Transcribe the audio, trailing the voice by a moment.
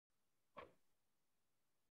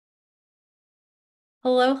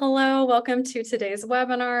Hello, hello. Welcome to today's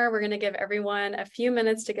webinar. We're going to give everyone a few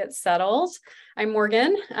minutes to get settled. I'm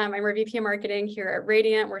Morgan. I'm our VP of Marketing here at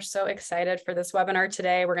Raydiant. We're so excited for this webinar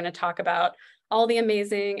today. We're going to talk about all the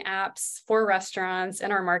amazing apps for restaurants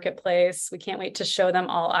in our marketplace. We can't wait to show them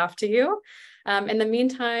all off to you. In the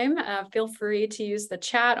meantime, feel free to use the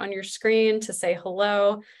chat on your screen to say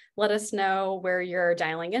hello. Let us know where you're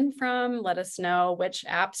dialing in from. Let us know which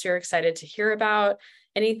apps you're excited to hear about.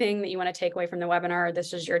 Anything that you want to take away from the webinar,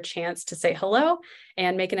 this is your chance to say hello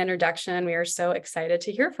and make an introduction. We are so excited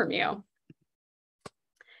to hear from you.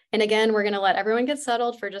 And again, we're going to let everyone get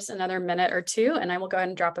settled for just another minute or two, and I will go ahead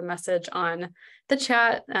and drop a message on the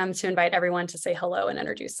chat to invite everyone to say hello and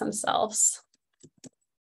introduce themselves.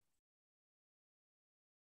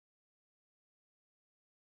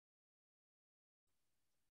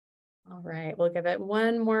 All right, we'll give it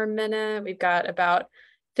one more minute. We've got about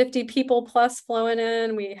 50 people plus flowing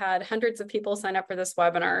in. We had hundreds of people sign up for this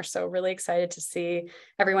webinar, so really excited to see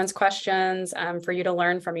everyone's questions, for you to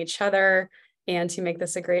learn from each other and to make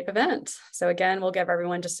this a great event. So again, we'll give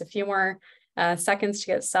everyone just a few more seconds to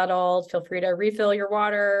get settled. Feel free to refill your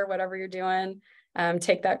water, whatever you're doing.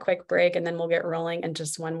 Take that quick break, and then we'll get rolling in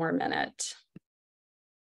just one more minute.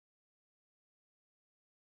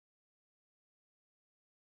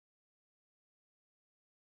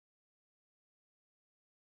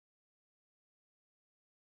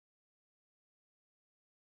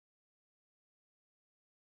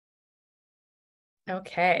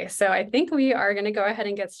 Okay, so I think we are going to go ahead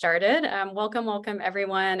and get started. Welcome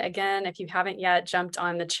everyone. Again, if you haven't yet jumped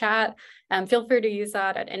on the chat, feel free to use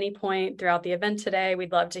that at any point throughout the event today.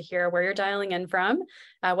 We'd love to hear where you're dialing in from,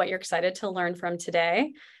 what you're excited to learn from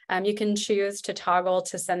today. You can choose to toggle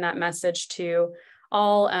to send that message to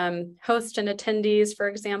all hosts and attendees, for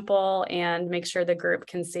example, and make sure the group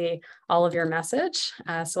can see all of your message.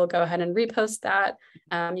 So we'll go ahead and repost that.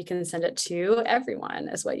 You can send it to everyone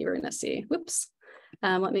is what you were going to see. Whoops.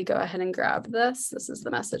 Let me go ahead and grab this. This is the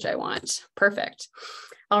message I want. Perfect.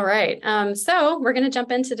 All right. So we're going to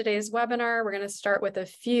jump into today's webinar. We're going to start with a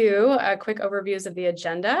few quick overviews of the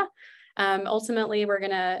agenda. Ultimately, we're going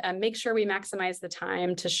to make sure we maximize the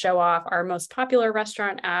time to show off our most popular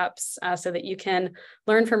restaurant apps so that you can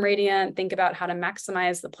learn from Raydiant, think about how to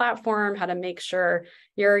maximize the platform, how to make sure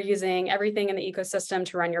you're using everything in the ecosystem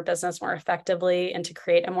to run your business more effectively and to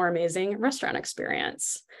create a more amazing restaurant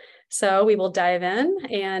experience. So we will dive in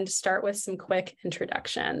and start with some quick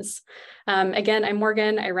introductions. Again, I'm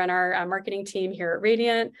Morgan. I run our marketing team here at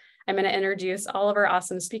Raydiant. I'm going to introduce all of our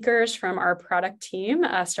awesome speakers from our product team,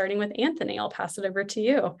 starting with Anthony. I'll pass it over to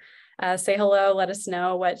you. Say hello, let us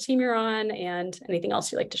know what team you're on and anything else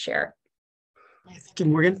you'd like to share. Thank you,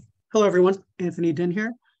 Morgan. Hello, everyone. Anthony Din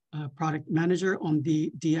here, product manager on the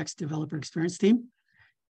DX developer experience team.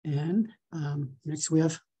 And next we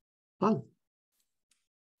have Fang.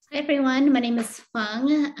 Hi everyone, my name is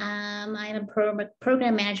Fang. I'm a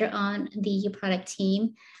program manager on the product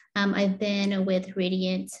team. I've been with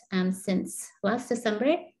Raydiant since last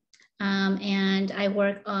December, and I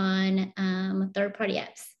work on third-party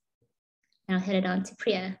apps. I'll head it on to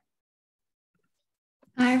Priya.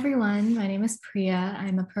 Hi everyone, my name is Priya.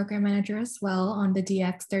 I'm a program manager as well on the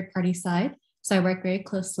DX third-party side. So I work very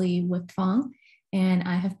closely with Fang, and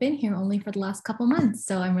I have been here only for the last couple months.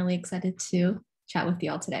 So I'm really excited to chat with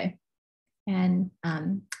you all today. And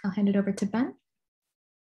I'll hand it over to Ben.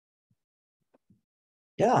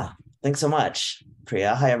 Yeah, thanks so much,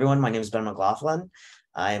 Priya. Hi, everyone. My name is Ben McLaughlin.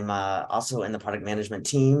 I'm also in the product management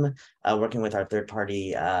team, working with our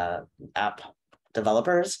third-party app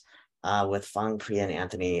developers with Fang, Priya, and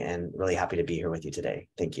Anthony, and really happy to be here with you today.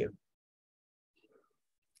 Thank you.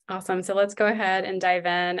 Awesome. So let's go ahead and dive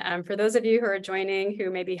in. For those of you who are joining who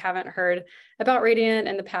maybe haven't heard about Raydiant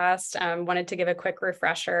in the past, wanted to give a quick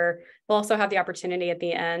refresher. We'll also have the opportunity at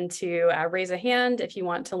the end to raise a hand if you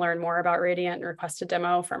want to learn more about Raydiant and request a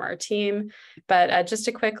demo from our team. But just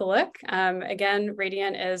a quick look. Again,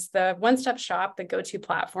 Raydiant is the one-stop shop, the go-to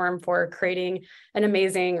platform for creating an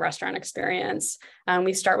amazing restaurant experience.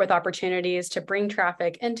 We start with opportunities to bring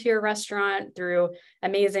traffic into your restaurant through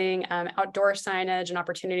amazing outdoor signage and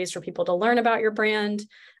opportunities for people to learn about your brand.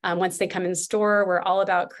 Once they come in store, we're all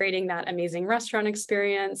about creating that amazing restaurant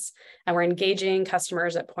experience, and we're engaging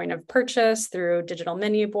customers at point of purchase through digital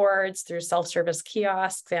menu boards, through self-service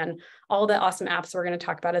kiosks, and all the awesome apps we're going to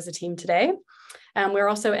talk about as a team today. We're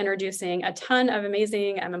also introducing a ton of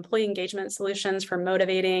amazing employee engagement solutions for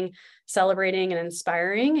motivating, celebrating, and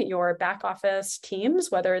inspiring your back office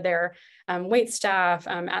teams, whether they're wait staff,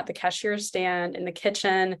 at the cashier stand, in the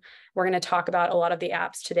kitchen. We're going to talk about a lot of the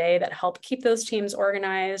apps today that help keep those teams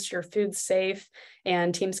organized, your food safe,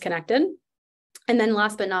 and teams connected. And then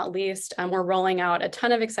last but not least, we're rolling out a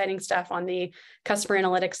ton of exciting stuff on the customer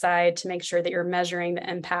analytics side to make sure that you're measuring the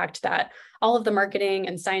impact that all of the marketing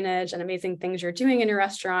and signage and amazing things you're doing in your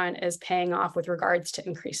restaurant is paying off with regards to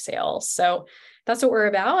increased sales. So that's what we're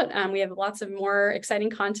about. We have lots of more exciting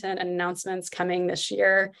content and announcements coming this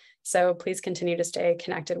year. So please continue to stay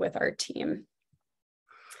connected with our team.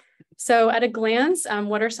 So at a glance,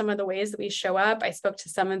 what are some of the ways that we show up? I spoke to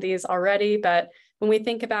some of these already, but when we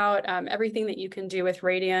think about everything that you can do with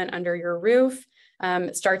Raydiant under your roof,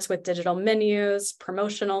 it starts with digital menus,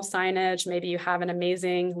 promotional signage. Maybe you have an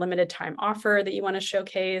amazing limited time offer that you want to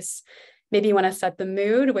showcase. Maybe you want to set the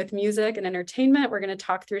mood with music and entertainment. We're going to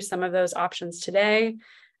talk through some of those options today.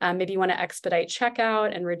 Maybe you want to expedite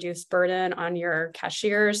checkout and reduce burden on your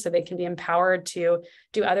cashiers so they can be empowered to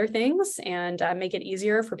do other things and make it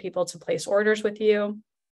easier for people to place orders with you.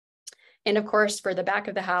 And of course, for the back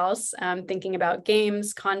of the house, thinking about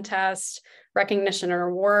games, contests, recognition and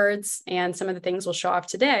rewards, and some of the things we'll show off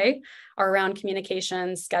today are around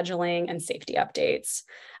communications, scheduling, and safety updates.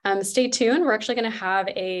 Stay tuned. We're actually going to have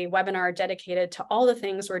a webinar dedicated to all the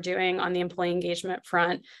things we're doing on the employee engagement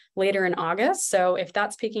front later in August. So if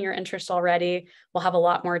that's piquing your interest already, we'll have a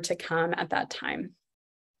lot more to come at that time.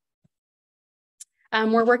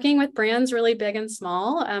 We're working with brands really big and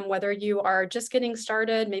small, whether you are just getting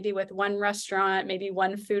started, maybe with one restaurant, maybe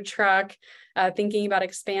one food truck, thinking about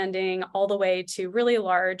expanding all the way to really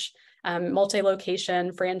large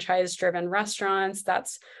multi-location franchise-driven restaurants.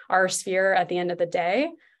 That's our sphere at the end of the day.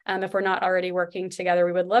 If we're not already working together,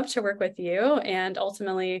 we would love to work with you, and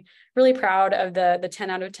ultimately really proud of the 10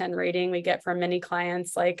 out of 10 rating we get from many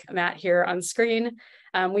clients like Matt here on screen.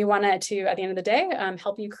 We wanted to, at the end of the day,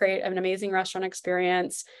 help you create an amazing restaurant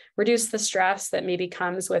experience, reduce the stress that maybe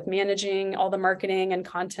comes with managing all the marketing and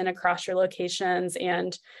content across your locations,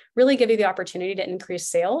 and really give you the opportunity to increase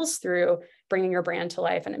sales through bringing your brand to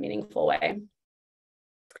life in a meaningful way.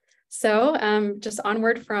 So just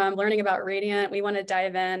onward from learning about Raydiant, we want to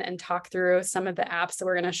dive in and talk through some of the apps that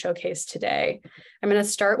we're going to showcase today. I'm going to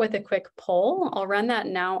start with a quick poll. I'll run that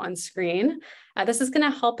now on screen. This is going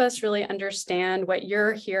to help us really understand what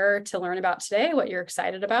you're here to learn about today, what you're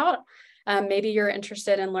excited about. Maybe you're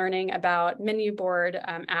interested in learning about menu board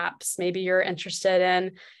apps. Maybe you're interested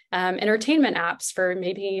in entertainment apps for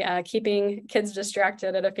maybe keeping kids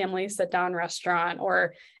distracted at a family sit-down restaurant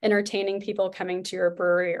or entertaining people coming to your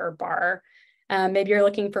brewery or bar. Maybe you're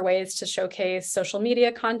looking for ways to showcase social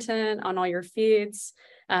media content on all your feeds,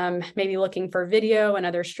 maybe looking for video and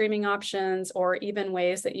other streaming options, or even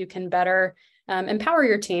ways that you can better empower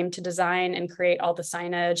your team to design and create all the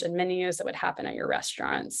signage and menus that would happen at your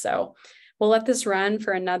restaurant. So we'll let this run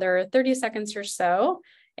for another 30 seconds or so,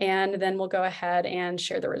 and then we'll go ahead and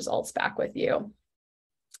share the results back with you.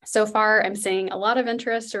 So far, I'm seeing a lot of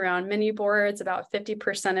interest around menu boards. About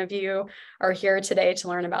 50% of you are here today to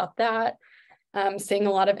learn about that. Seeing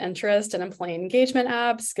a lot of interest in employee engagement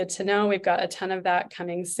apps. Good to know. We've got a ton of that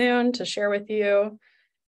coming soon to share with you,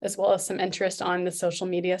 as well as some interest on the social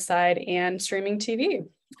media side and streaming TV.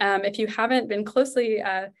 If you haven't been closely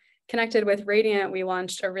connected with Raydiant, we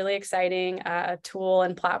launched a really exciting tool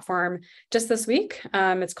and platform just this week.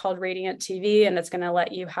 It's called Raydiant TV, and it's going to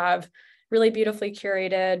let you have really beautifully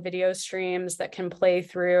curated video streams that can play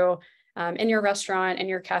through in your restaurant, in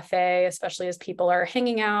your cafe, especially as people are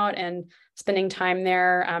hanging out and spending time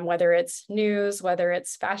there, whether it's news, whether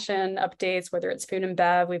it's fashion updates, whether it's food and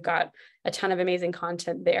bev. We've got a ton of amazing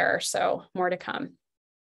content there, so more to come.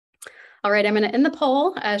 All right, I'm going to end the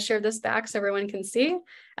poll, share this back so everyone can see.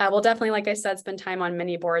 We'll definitely, like I said, spend time on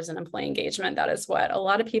menu boards and employee engagement. That is what a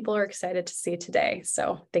lot of people are excited to see today.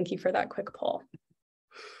 So thank you for that quick poll.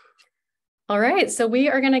 All right, so we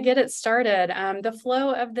are going to get it started. The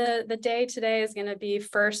flow of the day today is going to be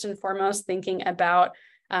first and foremost thinking about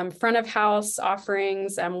front of house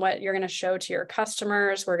offerings, what you're going to show to your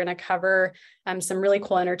customers. We're going to cover some really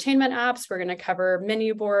cool entertainment apps. We're going to cover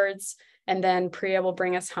menu boards. And then Priya will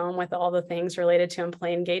bring us home with all the things related to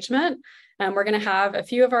employee engagement. We're going to have a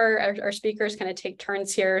few of our speakers kind of take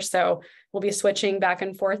turns here. So we'll be switching back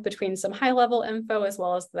and forth between some high level info as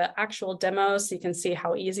well as the actual demos. So you can see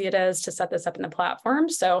how easy it is to set this up in the platform.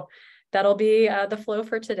 So that'll be the flow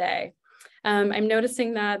for today. I'm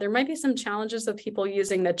noticing that there might be some challenges with people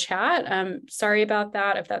using the chat. Sorry about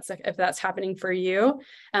that if that's happening for you.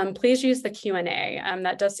 Please use the Q&A.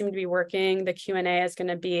 That does seem to be working. The Q&A is going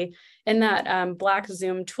to be in that black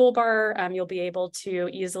Zoom toolbar. You'll be able to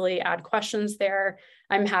easily add questions there.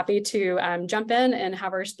 I'm happy to jump in and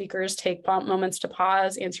have our speakers take moments to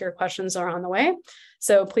pause, answer your questions along the way.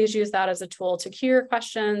 So please use that as a tool to queue your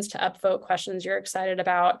questions, to upvote questions you're excited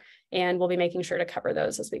about, and we'll be making sure to cover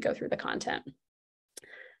those as we go through the content.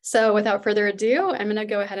 So without further ado, I'm going to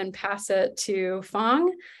go ahead and pass it to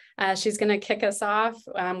Fong. She's going to kick us off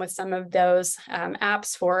with some of those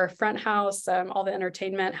apps for front house, all the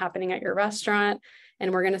entertainment happening at your restaurant.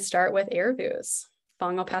 And we're going to start with AirViews.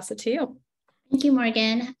 Fong, I'll pass it to you. Thank you,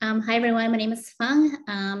 Morgan. Hi, everyone. My name is Fong.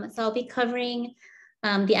 So I'll be covering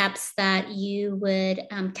the apps that you would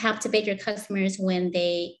captivate your customers when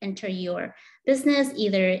they enter your business,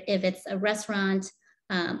 either if it's a restaurant,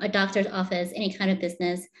 a doctor's office, any kind of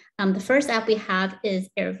business. The first app we have is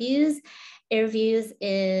AirViews. AirViews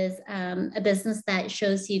is a business that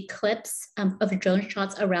shows you clips of drone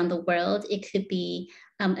shots around the world. It could be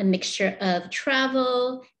a mixture of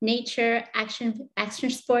travel, nature, action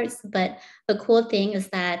sports. But the cool thing is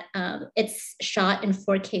that it's shot in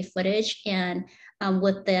 4K footage, and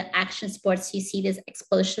with the action sports, you see these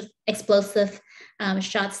explosive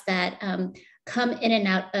shots that come in and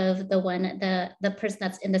out of the person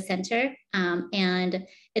that's in the center. And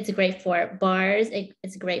it's great for bars,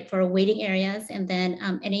 it's great for waiting areas, and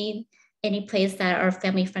then any place that are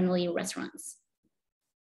family-friendly restaurants.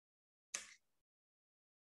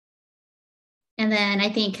 And then I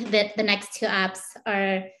think that the next two apps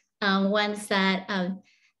are ones that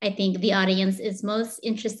I think the audience is most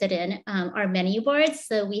interested in, are menu boards.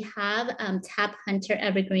 So we have Tap Hunter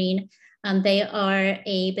Evergreen. They are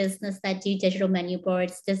a business that do digital menu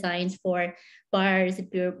boards designed for bars,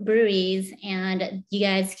 breweries, and you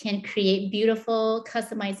guys can create beautiful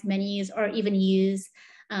customized menus or even use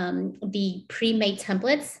the pre-made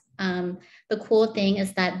templates. The cool thing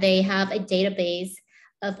is that they have a database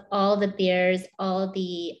of all the beers, all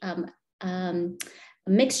the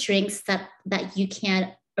mixed drinks that you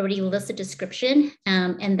can already list a description,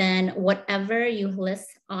 and then whatever you list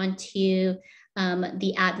onto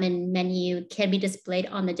the admin menu can be displayed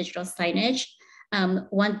on the digital signage.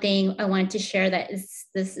 One thing I wanted to share that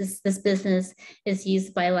this business is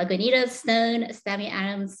used by Lagunitas, Stone, Sammy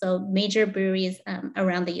Adams, so major breweries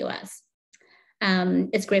around the US.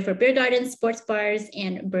 It's great for beer gardens, sports bars,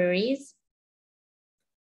 and breweries.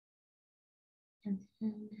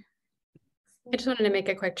 I just wanted to make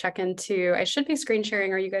a quick check-in too. I should be screen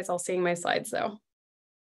sharing. Are you guys all seeing my slides though?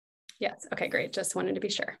 Yes, okay, great. Just wanted to be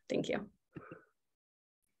sure. Thank you.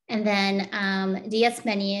 And then DS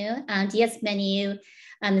Menu. DS Menu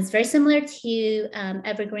is very similar to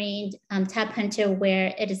Evergreen Tap Hunter,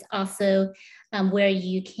 where it is also where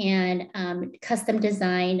you can custom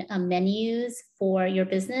design menus for your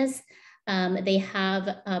business. They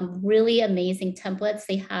have really amazing templates.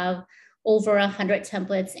 They have over 100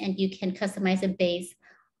 templates, and you can customize it based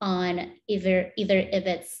on either if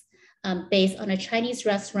it's based on a Chinese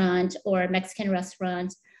restaurant or a Mexican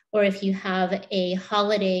restaurant, or if you have a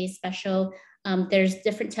holiday special, there's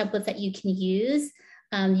different templates that you can use.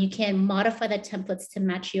 You can modify the templates to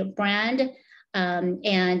match your brand.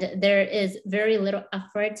 And there is very little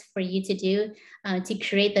effort for you to do to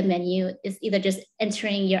create the menu. It's either just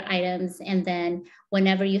entering your items, and then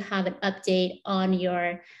whenever you have an update on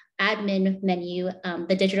your admin menu,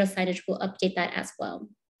 the digital signage will update that as well.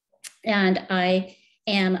 And I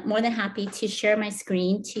am more than happy to share my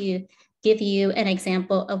screen to give you an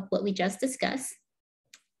example of what we just discussed.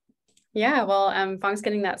 Yeah, well, Fong's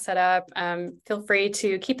getting that set up. Feel free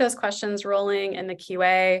to keep those questions rolling in the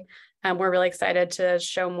QA. We're really excited to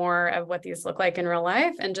show more of what these look like in real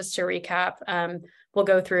life. And just to recap, we'll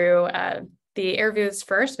go through the AirViews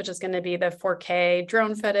first, which is going to be the 4K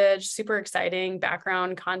drone footage, super exciting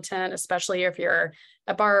background content, especially if you're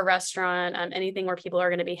a bar or restaurant, anything where people are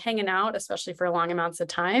going to be hanging out, especially for long amounts of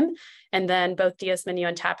time. And then both DS Menu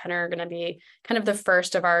and Tap Hunter are going to be kind of the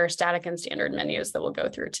first of our static and standard menus that we'll go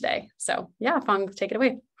through today. So yeah, Fong, take it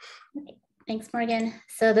away. Okay. Thanks, Morgan.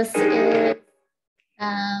 So this is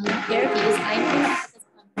AirViews. I'm not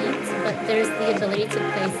complete, but there's the ability to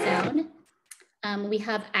play sound. We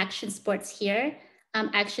have action sports here.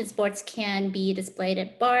 Action sports can be displayed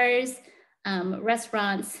at bars,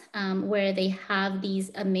 restaurants, where they have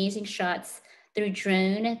these amazing shots through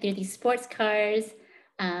drone, through these sports cars,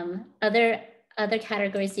 other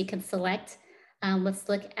categories you can select. Let's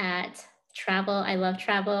look at travel. I love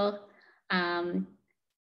travel.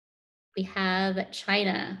 We have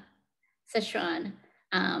China, Sichuan.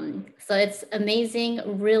 So it's amazing,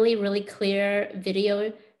 really, really clear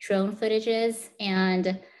video drone footages.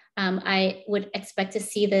 And I would expect to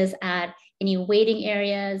see this at any waiting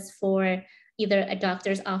areas for either a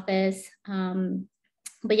doctor's office.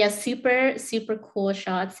 But yeah, super, super cool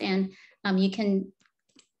shots. And you can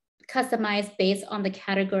customize based on the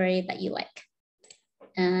category that you like.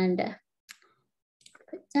 And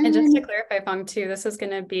put Done. And just to clarify, Fong, too, this is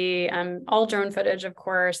going to be all drone footage, of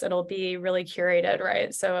course. It'll be really curated,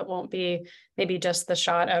 right? So it won't be maybe just the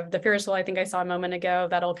shot of the Ferris wheel I think I saw a moment ago.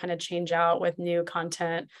 That'll kind of change out with new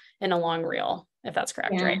content in a long reel, if that's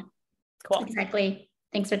correct, right? Cool. Exactly.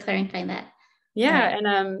 Thanks for clarifying that. Yeah,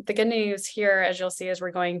 and the good news here, as you'll see as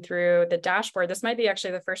we're going through the dashboard, this might be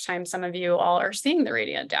actually the first time some of you all are seeing the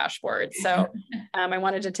Raydiant dashboard. So I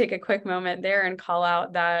wanted to take a quick moment there and call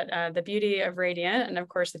out that the beauty of Raydiant, and of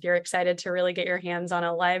course, if you're excited to really get your hands on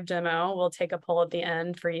a live demo, we'll take a poll at the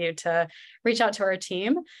end for you to reach out to our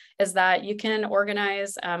team, is that you can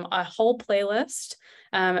organize a whole playlist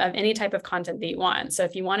of any type of content that you want. So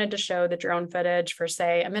if you wanted to show the drone footage for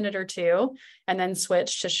say a minute or two, and then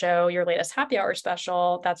switch to show your latest happy hour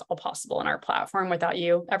special, that's all possible in our platform without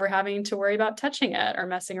you ever having to worry about touching it or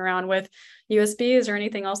messing around with USBs or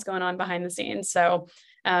anything else going on behind the scenes. So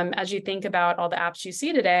as you think about all the apps you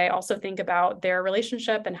see today, also think about their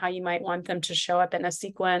relationship and how you might want them to show up in a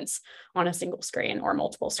sequence on a single screen or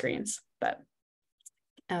multiple screens. But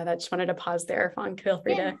I just wanted to pause there. Fong, feel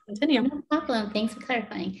free to continue. No problem. Thanks for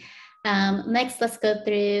clarifying. Next, let's go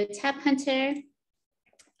through Tab Hunter.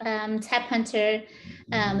 Tab Hunter,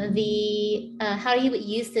 how you would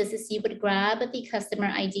use this is you would grab the customer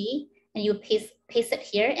ID and you would paste it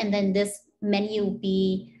here, and then this menu will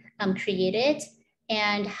be created.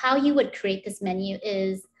 And how you would create this menu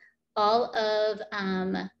is all of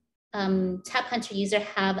Tab Hunter user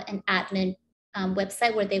have an admin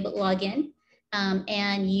website where they would log in.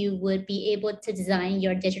 And you would be able to design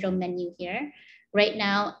your digital menu here. Right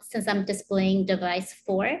now, since I'm displaying device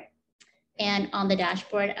 4, and on the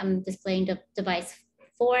dashboard, I'm displaying the device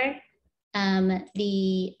 4,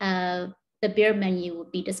 the beer menu will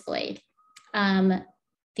be displayed.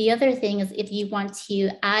 The other thing is if you want to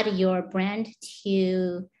add your brand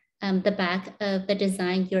to the back of the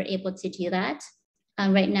design, you're able to do that.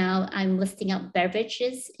 Right now, I'm listing out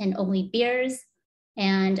beverages and only beers.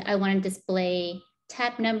 And I want to display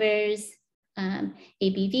tab numbers,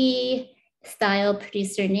 ABV, style,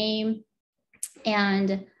 producer name.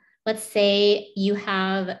 And let's say you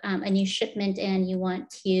have a new shipment and you want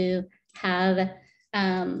to have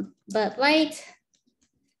Bud Light.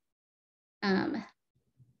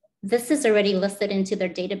 This is already listed into their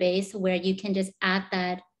database where you can just add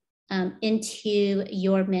that into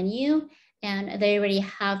your menu, and they already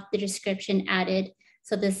have the description added.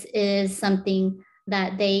 So this is something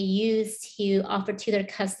that they use to offer to their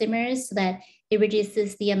customers so that it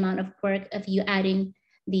reduces the amount of work of you adding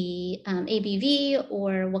the ABV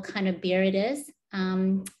or what kind of beer it is.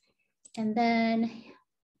 And then,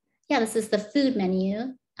 yeah, this is the food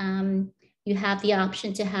menu. You have the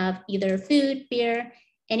option to have either food, beer,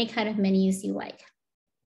 any kind of menus you like.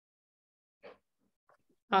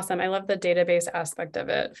 Awesome. I love the database aspect of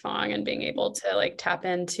it, Fong, and being able to like tap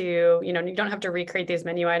into, you don't have to recreate these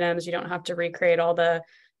menu items. You don't have to recreate all the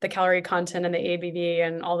calorie content and the ABV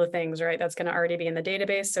and all the things, right? That's going to already be in the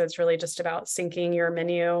database. So it's really just about syncing your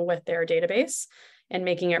menu with their database and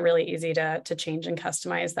making it really easy to change and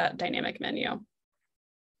customize that dynamic menu.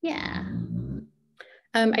 Yeah.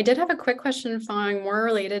 I did have a quick question, Fong, more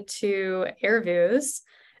related to air views.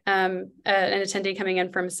 An attendee coming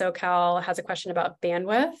in from SoCal has a question about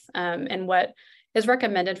bandwidth and what is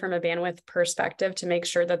recommended from a bandwidth perspective to make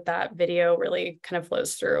sure that that video really kind of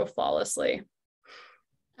flows through flawlessly.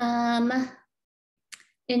 In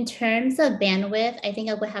terms of bandwidth, I think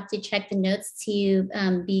I would have to check the notes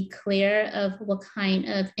to be clear of what kind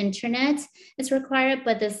of internet is required,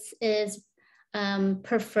 but this is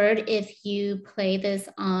preferred if you play this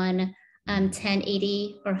on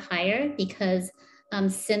 1080 or higher, because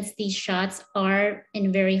since these shots are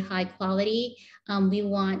in very high quality, we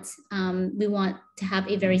want to have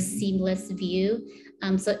a very seamless view.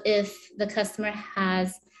 So if the customer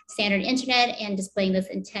has standard internet and displaying this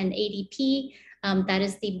in 1080p, that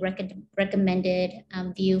is the recommended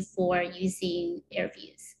view for using air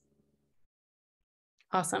views.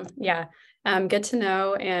 Awesome. Yeah. Good to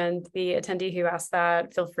know. And the attendee who asked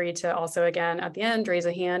that, feel free to also, again, at the end, raise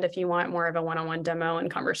a hand if you want more of a one-on-one demo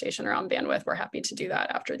and conversation around bandwidth. We're happy to do that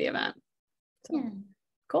after the event. So, yeah.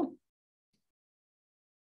 Cool.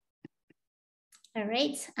 All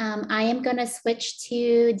right. I am going to switch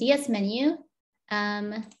to DS menu.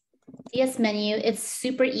 DS menu, it's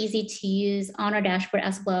super easy to use on our dashboard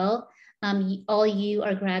as well. All you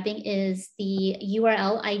are grabbing is the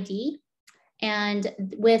URL ID. And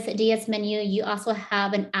with DS menu, you also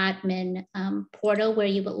have an admin portal where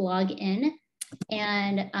you would log in.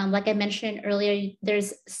 And like I mentioned earlier,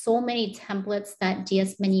 there's so many templates that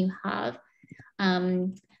DS menu have.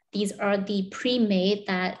 These are the pre-made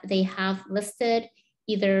that they have listed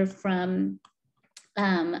either from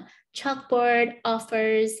chalkboard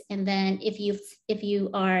offers. And then if you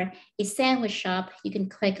are a sandwich shop, you can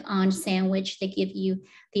click on sandwich. They give you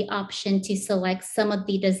the option to select some of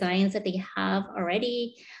the designs that they have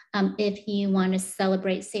already. If you want to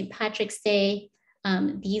celebrate St. Patrick's Day,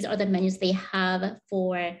 these are the menus they have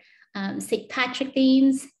for St. Patrick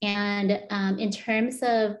themes. And in terms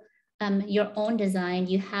of your own design,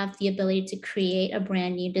 you have the ability to create a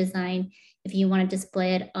brand new design. If you want to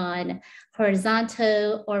display it on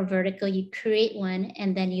horizontal or vertical, you create one,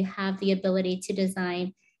 and then you have the ability to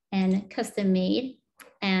design and custom made.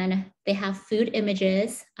 And they have food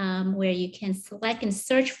images where you can select and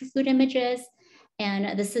search for food images.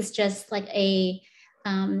 And this is just like a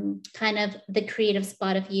kind of the creative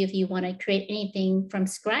spot of you if you want to create anything from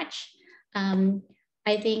scratch.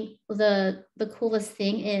 I think the coolest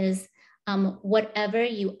thing is whatever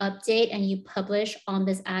you update and you publish on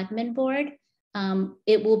this admin board,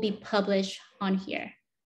 it will be published on here.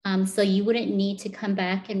 So you wouldn't need to come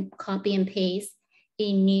back and copy and paste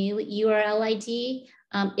a new URL ID.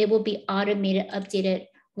 It will be automated, updated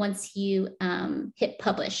once you hit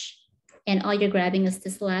publish. And all you're grabbing is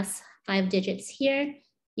this last 5 digits here.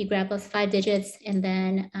 You grab those 5 digits and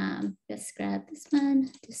then just grab this one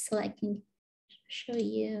just so I can show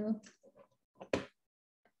you.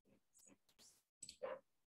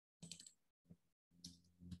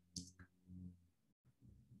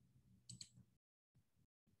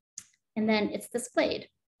 And then it's displayed.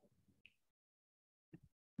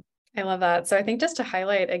 I love that. So I think just to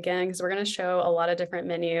highlight again, because we're going to show a lot of different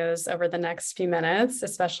menus over the next few minutes,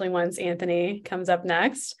 especially once Anthony comes up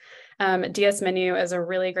next. DS menu is a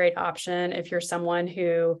really great option if you're someone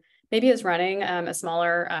who maybe is running a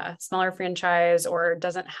smaller franchise or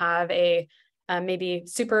doesn't have a maybe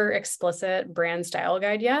super explicit brand style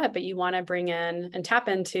guide yet, but you want to bring in and tap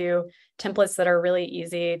into templates that are really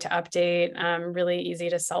easy to update, really easy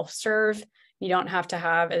to self-serve. You don't have to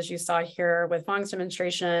have, as you saw here with Fong's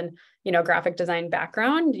demonstration, graphic design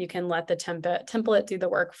background. You can let the template do the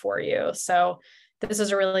work for you. So this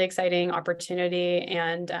is a really exciting opportunity.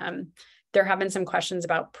 And there have been some questions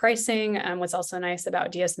about pricing. What's also nice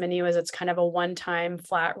about DS Menu is it's kind of a one-time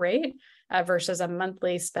flat rate versus a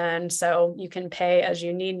monthly spend. So you can pay as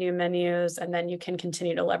you need new menus, and then you can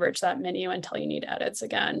continue to leverage that menu until you need edits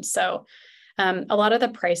again. So a lot of the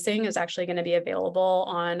pricing is actually going to be available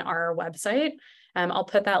on our website. I'll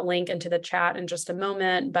put that link into the chat in just a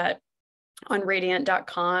moment, but on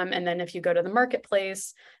raydiant.com. And then if you go to the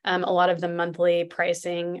marketplace, a lot of the monthly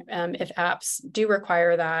pricing, if apps do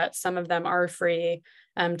require that, some of them are free.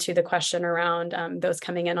 To the question around those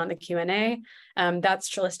coming in on the Q&A,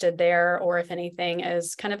 that's listed there. Or if anything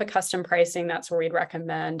is kind of a custom pricing, that's where we'd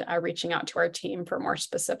recommend reaching out to our team for more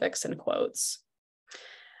specifics and quotes.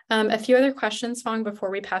 A few other questions, Fong,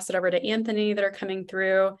 before we pass it over to Anthony that are coming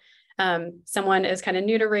through. Someone is kind of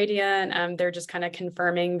new to Raydiant. They're just kind of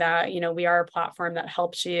confirming that, we are a platform that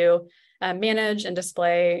helps you manage and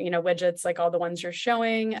display, widgets like all the ones you're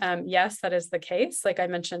showing. Yes, that is the case. Like I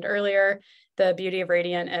mentioned earlier, the beauty of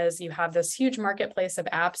Raydiant is you have this huge marketplace of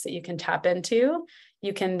apps that you can tap into.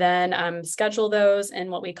 You can then schedule those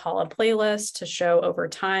in what we call a playlist to show over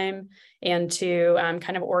time and to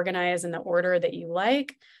kind of organize in the order that you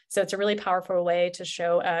like. So it's a really powerful way to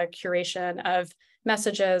show a curation of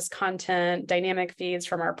messages, content, dynamic feeds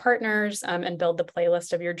from our partners, and build the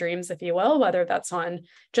playlist of your dreams, if you will, whether that's on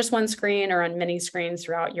just one screen or on many screens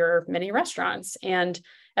throughout your mini restaurants. And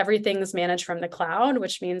everything's managed from the cloud,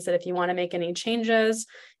 which means that if you want to make any changes,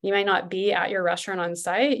 you might not be at your restaurant on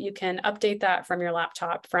site, you can update that from your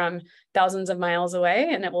laptop from thousands of miles away,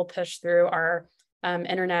 and it will push through our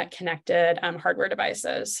internet connected hardware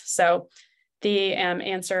devices. So the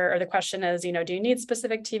answer or the question is, do you need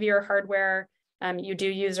specific TV or hardware? You do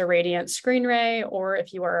use a Raydiant ScreenRay, or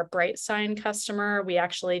if you are a BrightSign customer, we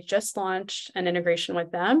actually just launched an integration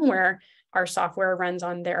with them where our software runs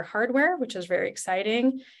on their hardware, which is very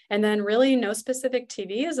exciting. And then really no specific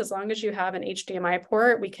TVs, as long as you have an HDMI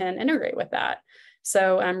port, we can integrate with that.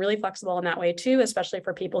 So I'm really flexible in that way too, especially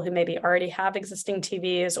for people who maybe already have existing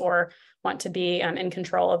TVs or want to be in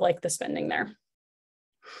control of like the spending there.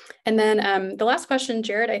 And then the last question,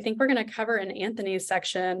 Jared, I think we're going to cover in Anthony's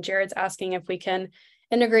section. Jared's asking if we can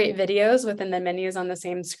integrate videos within the menus on the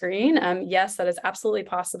same screen. Yes, that is absolutely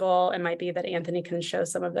possible. It might be that Anthony can show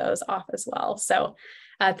some of those off as well. So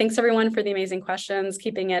thanks everyone for the amazing questions,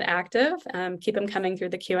 keeping it active, keep them coming through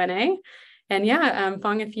the Q&A. And yeah,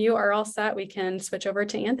 Fong, if you are all set, we can switch over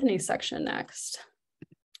to Anthony's section next.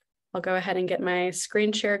 I'll go ahead and get my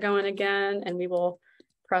screen share going again, and we will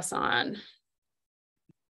press on.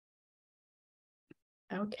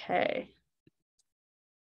 Okay.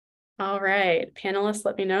 All right, panelists,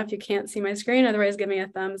 let me know if you can't see my screen. Otherwise, give me a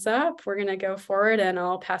thumbs up. We're going to go forward and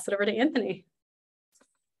I'll pass it over to Anthony.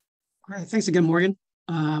 All right, thanks again, Morgan.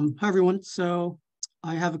 Hi, everyone. So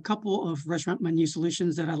I have a couple of restaurant menu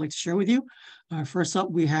solutions that I'd like to share with you. First up,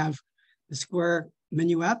 we have the Square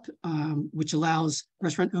menu app, which allows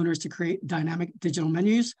restaurant owners to create dynamic digital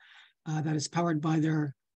menus that is powered by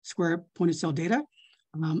their Square point of sale data.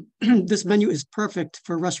 This menu is perfect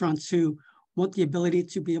for restaurants who want the ability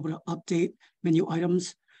to be able to update menu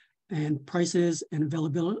items and prices and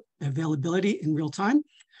availability in real time.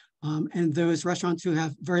 And those restaurants who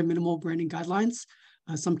have very minimal branding guidelines.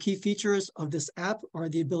 Some key features of this app are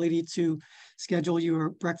the ability to schedule your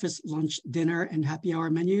breakfast, lunch, dinner, and happy hour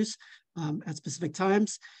menus at specific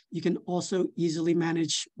times. You can also easily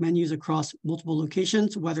manage menus across multiple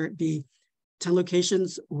locations, whether it be 10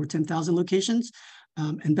 locations or 10,000 locations.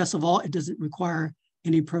 And best of all, it doesn't require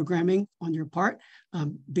any programming on your part.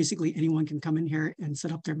 Basically, anyone can come in here and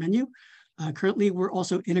set up their menu. Currently, we're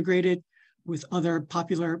also integrated with other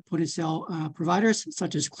popular point of sale providers,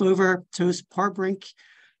 such as Clover, Toast, Parbrink,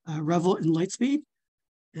 Revel, and Lightspeed.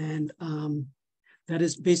 And that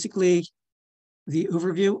is basically the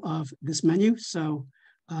overview of this menu. So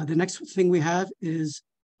the next thing we have is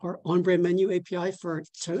our on-brand menu API for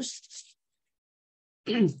Toast.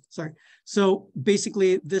 Sorry. So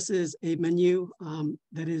basically, this is a menu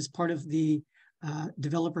that is part of the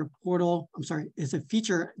developer portal. I'm sorry, it's a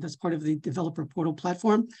feature that's part of the developer portal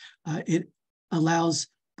platform. It allows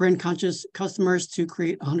brand conscious customers to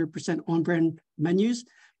create 100% on-brand menus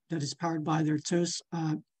that is powered by their Toast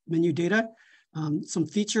menu data. Some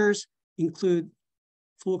features include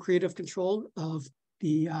full creative control of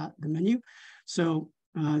the menu, so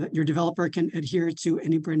that your developer can adhere to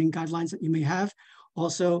any branding guidelines that you may have.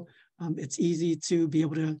 Also, it's easy to be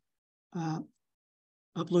able to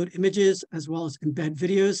upload images as well as embed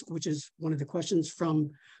videos, which is one of the questions from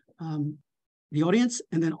the audience.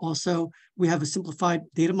 And then also we have a simplified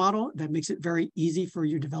data model that makes it very easy for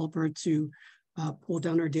your developer to pull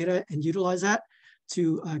down their data and utilize that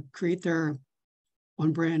to create their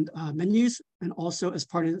on-brand menus. And also as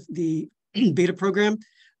part of the beta program,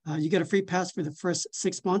 you get a free pass for the first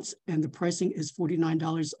 6 months, and the pricing is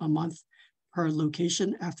 $49 a month per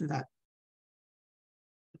location after that.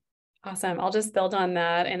 Awesome. I'll just build on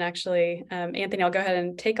that. And actually, Anthony, I'll go ahead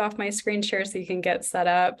and take off my screen share so you can get set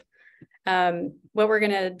up. What we're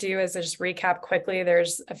going to do is just recap quickly.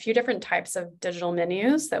 There's a few different types of digital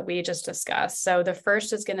menus that we just discussed. So the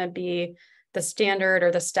first is going to be the standard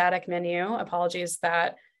or the static menu, apologies,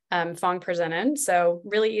 that Fong presented. So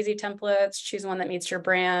really easy templates, choose one that meets your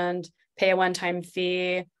brand, pay a one-time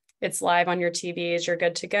fee. It's live on your TVs, you're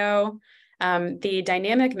good to go. The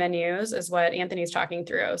dynamic menus is what Anthony's talking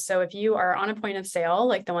through. So if you are on a point of sale,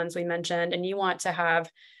 like the ones we mentioned, and you want to have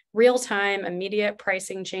real-time immediate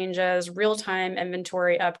pricing changes, real-time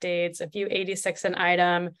inventory updates, if you 86 an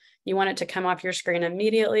item, you want it to come off your screen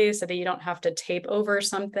immediately so that you don't have to tape over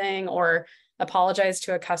something or apologize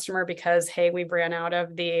to a customer because, hey, we ran out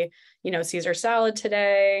of the, Caesar salad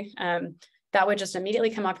today. That would just immediately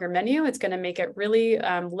come off your menu. It's going to make it really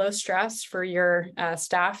low stress for your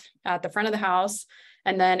staff at the front of the house.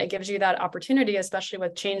 And then it gives you that opportunity, especially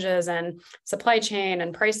with changes in supply chain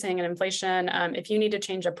and pricing and inflation. If you need to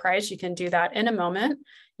change a price, you can do that in a moment.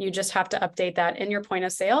 You just have to update that in your point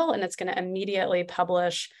of sale, and it's going to immediately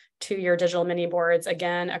publish to your digital menu boards,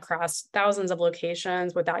 again, across thousands of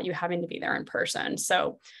locations without you having to be there in person.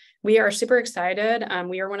 So we are super excited.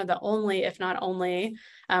 We are one of the only, if not only,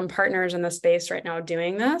 partners in the space right now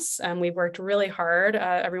doing this. We've worked really hard,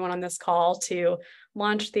 everyone on this call, to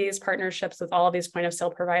launch these partnerships with all of these point of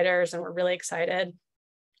sale providers, and we're really excited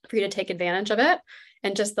for you to take advantage of it.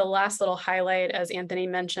 And just the last little highlight, as Anthony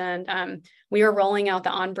mentioned, we are rolling out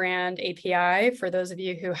the on-brand API for those of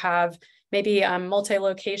you who have maybe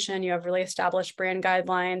multi-location, you have really established brand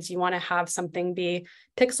guidelines, you want to have something be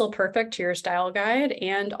pixel perfect to your style guide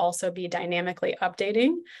and also be dynamically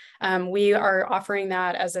updating. We are offering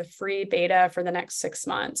that as a free beta for the next 6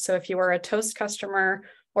 months. So if you are a Toast customer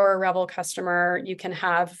or a Revel customer, you can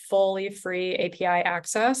have fully free API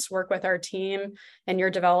access, work with our team and your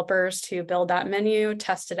developers to build that menu,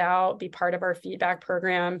 test it out, be part of our feedback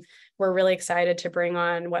program. We're really excited to bring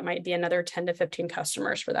on what might be another 10 to 15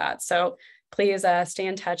 customers for that. So please stay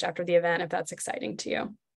in touch after the event if that's exciting to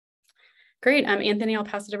you. Great. Anthony, I'll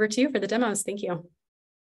pass it over to you for the demos. Thank you.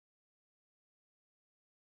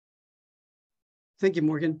 Thank you,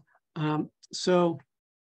 Morgan. So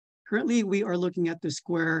currently we are looking at the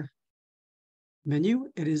Square menu.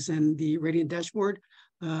 It is in the Raydiant dashboard.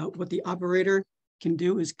 What the operator can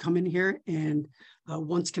do is come in here and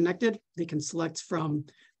Once connected, they can select from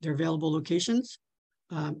their available locations,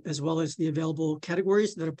 as well as the available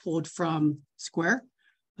categories that are pulled from Square.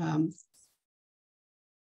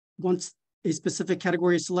 Once a specific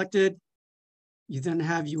category is selected, you then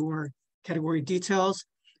have your category details.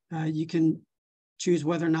 You can choose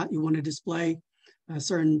whether or not you want to display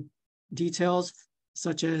certain details,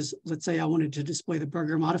 such as, let's say I wanted to display the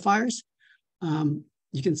burger modifiers.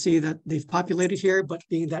 You can see that they've populated here, but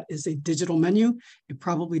being that is a digital menu, it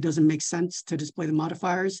probably doesn't make sense to display the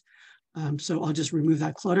modifiers. So I'll just remove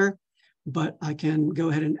that clutter, but I can go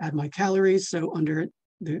ahead and add my calories. So under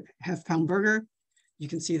the half-pound burger, you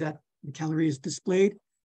can see that the calorie is displayed.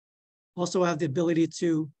 Also, I have the ability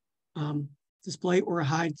to display or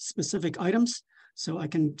hide specific items. So I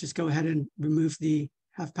can just go ahead and remove the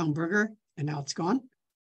half-pound burger, and now it's gone.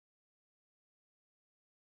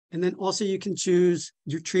 And then also you can choose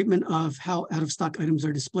your treatment of how out-of-stock items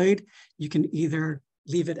are displayed. You can either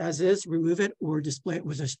leave it as is, remove it, or display it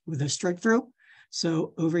with a strike through.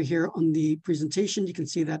 So over here on the presentation, you can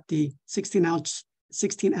see that the 16-ounce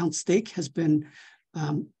steak has been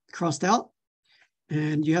crossed out.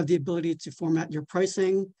 And you have the ability to format your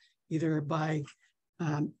pricing either by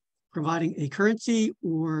providing a currency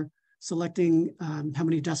or selecting how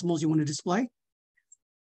many decimals you want to display.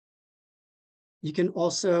 You can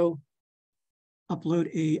also upload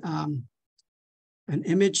an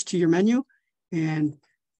image to your menu, and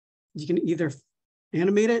you can either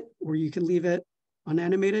animate it or you can leave it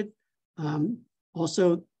unanimated.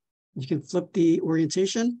 Also, you can flip the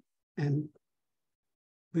orientation and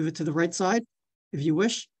move it to the right side if you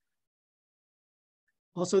wish.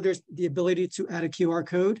 Also, there's the ability to add a QR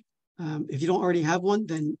code. If you don't already have one,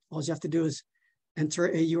 then all you have to do is enter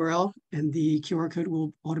a URL and the QR code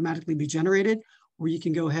will automatically be generated, or you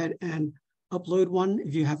can go ahead and upload one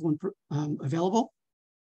if you have one available.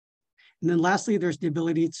 And then lastly, there's the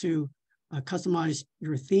ability to customize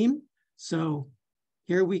your theme. So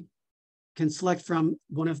here we can select from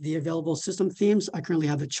one of the available system themes. I currently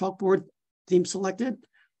have the chalkboard theme selected,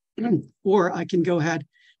 or I can go ahead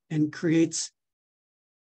and create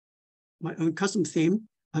my own custom theme.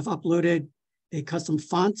 I've uploaded a custom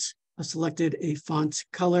font. I've selected a font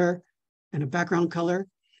color and a background color.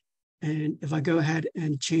 And if I go ahead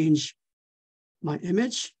and change my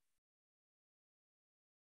image,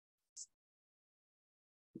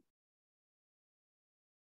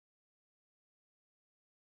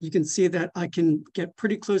 you can see that I can get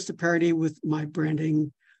pretty close to parity with my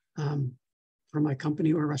branding for my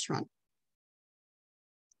company or restaurant.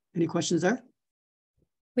 Any questions there?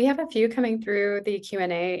 We have a few coming through the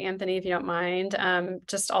Q&A, Anthony, if you don't mind.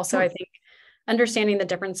 Just also, sure. I think understanding the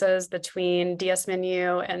differences between DS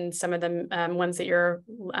Menu and some of the ones that you're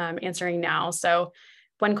answering now. So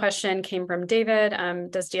one question came from David.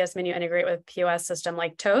 Does DS Menu integrate with POS system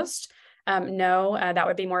like Toast? No, that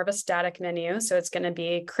would be more of a static menu. So it's going to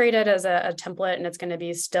be created as a template, and it's going to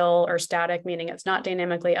be still or static, meaning it's not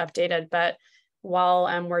dynamically updated. But while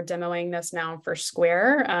we're demoing this now for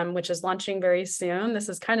Square, which is launching very soon, this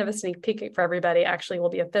is kind of a sneak peek for everybody. Actually, we'll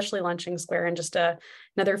be officially launching Square in just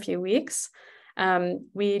another few weeks.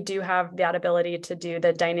 We do have that ability to do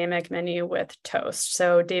the dynamic menu with Toast.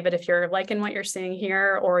 So David, if you're liking what you're seeing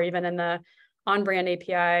here, or even in the on-brand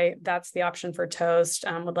API, that's the option for Toast.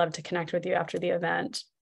 Would love to connect with you after the event.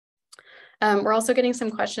 We're also getting some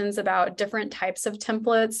questions about different types of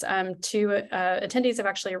templates. Two attendees have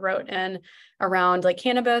actually wrote in around like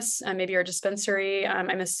cannabis, maybe your dispensary.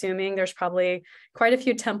 I'm assuming there's probably quite a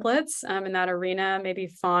few templates in that arena. Maybe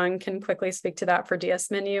Fong can quickly speak to that for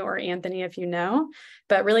DS Menu, or Anthony if you know.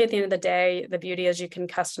 But really at the end of the day, the beauty is you can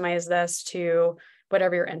customize this to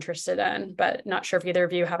whatever you're interested in, but not sure if either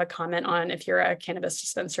of you have a comment on if you're a cannabis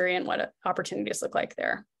dispensary and what opportunities look like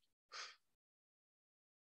there.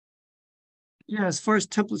 Yeah, as far as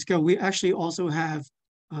templates go, we actually also have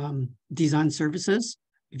design services.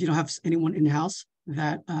 If you don't have anyone in-house,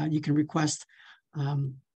 that you can request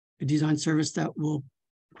a design service that will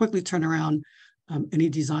quickly turn around any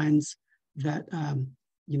designs that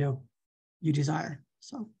you desire.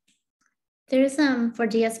 So there's for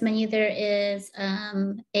DS Menu, there is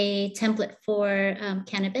a template for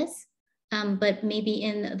cannabis, but maybe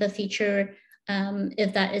in the future,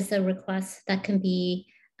 if that is a request, that can be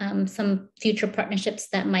some future partnerships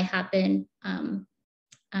that might happen,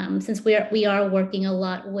 since we are working a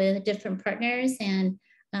lot with different partners, and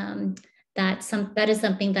that is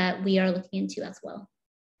something that we are looking into as well.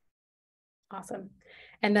 Awesome.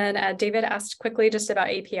 And then David asked quickly just about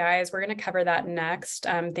APIs. We're going to cover that next,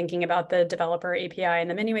 thinking about the developer API and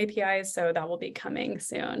the menu APIs. So that will be coming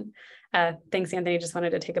soon. Thanks, Anthony. Just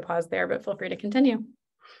wanted to take a pause there, but feel free to continue.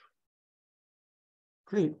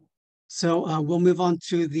 Great. So we'll move on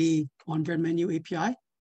to the on-brand menu API.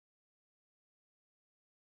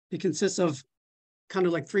 It consists of kind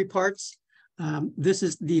of like three parts. This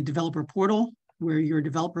is the developer portal where your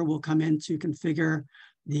developer will come in to configure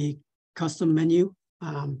the custom menu.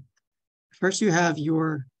 First, you have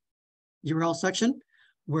your URL section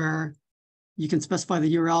where you can specify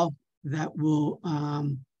the URL that will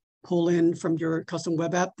pull in from your custom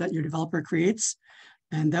web app that your developer creates,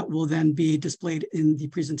 and that will then be displayed in the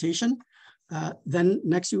presentation. Then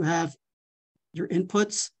next you have your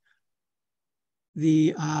inputs.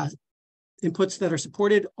 The inputs that are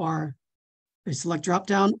supported are a select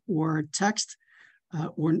dropdown or text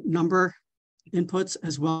or number inputs,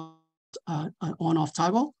 as well as an on-off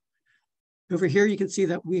toggle. Over here, you can see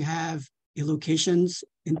that we have a locations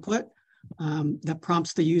input that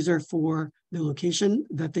prompts the user for the location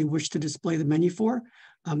that they wish to display the menu for.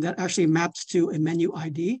 That actually maps to a menu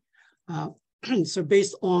ID. So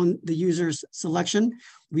based on the user's selection,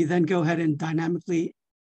 we then go ahead and dynamically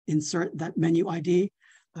insert that menu ID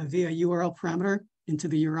via URL parameter into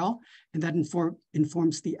the URL, and that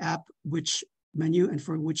informs the app which menu and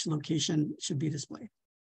for which location should be displayed.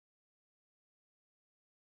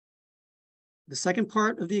 The second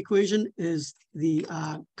part of the equation is the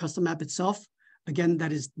custom app itself. Again,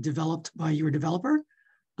 that is developed by your developer.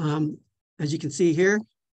 As you can see here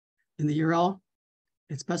in the URL,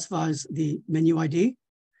 it specifies the menu ID.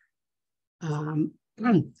 And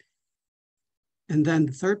then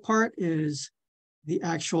the third part is the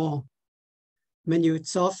actual menu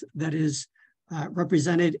itself that is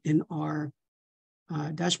represented in our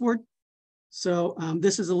dashboard. So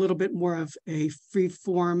this is a little bit more of a free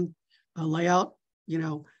form layout,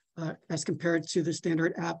 as compared to the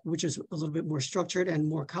standard app, which is a little bit more structured and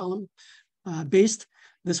more column based.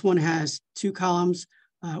 This one has two columns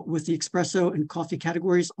with the espresso and coffee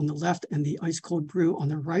categories on the left and the ice cold brew on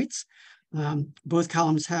the right. Both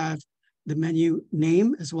columns have the menu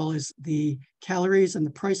name as well as the calories and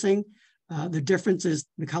the pricing. The difference is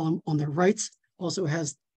the column on the right also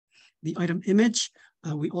has the item image.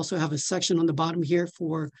 We also have a section on the bottom here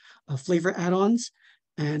for flavor add-ons.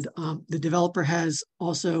 And the developer has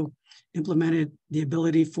also implemented the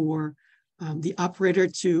ability for the operator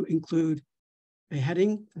to include a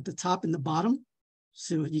heading at the top and the bottom.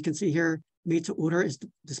 So you can see here, made to order is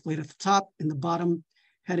displayed at the top, and the bottom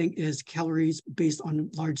heading is calories based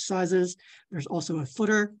on large sizes. There's also a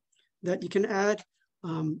footer that you can add.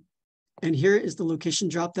 And here is the location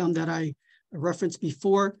dropdown that I referenced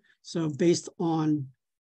before. So based on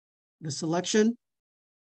the selection,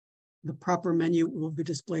 the proper menu will be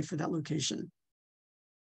displayed for that location.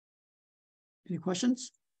 Any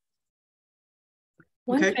questions?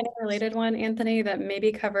 One Okay. kind of related one, Anthony, that may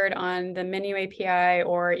be covered on the menu API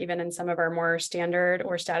or even in some of our more standard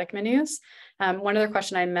or static menus. One other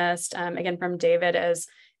question I missed, again, from David is,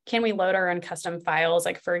 can we load our own custom files?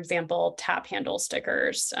 Like, for example, tap handle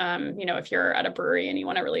stickers. If you're at a brewery and you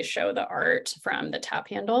want to really show the art from the tap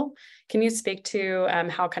handle, can you speak to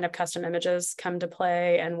how kind of custom images come to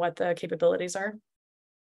play and what the capabilities are?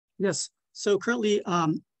 Yes. So currently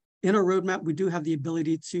in our roadmap, we do have the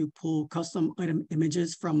ability to pull custom item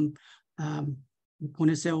images from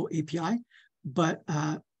point of sale API. But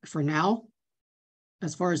for now,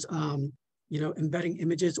 as far as embedding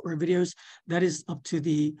images or videos, that is up to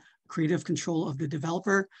the creative control of the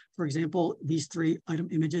developer. For example, these three item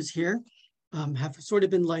images here have sort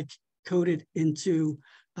of been like coded into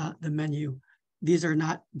the menu. These are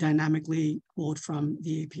not dynamically pulled from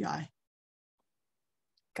the API.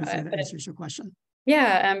 Hopefully that answers your question.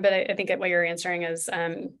 Yeah, but I think what you're answering is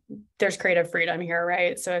there's creative freedom here,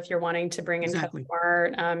 right? So if you're wanting to bring in custom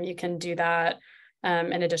art, you can do that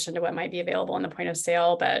in addition to what might be available in the point of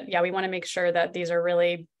sale. But yeah, we want to make sure that these are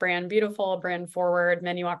really brand beautiful, brand forward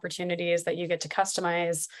menu opportunities that you get to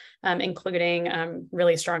customize, including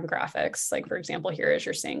really strong graphics. Like, for example, here, as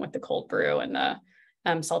you're seeing with the cold brew and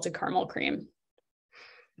the salted caramel cream.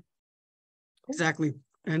 Exactly.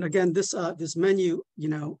 And again, this menu,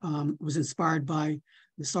 was inspired by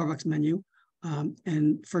the Starbucks menu.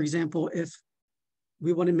 And for example, if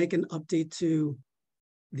we want to make an update to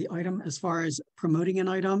the item as far as promoting an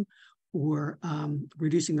item or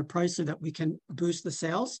reducing the price so that we can boost the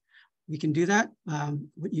sales, we can do that.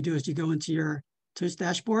 What you do is you go into your Toast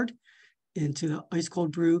dashboard, into the ice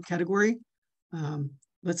cold brew category.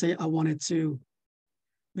 Let's say I wanted to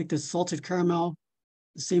make the salted caramel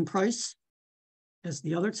the same price as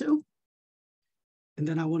the other two. And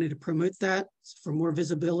then I wanted to promote that for more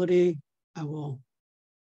visibility. I will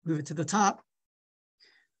move it to the top.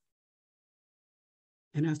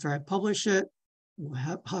 And after I publish it, we'll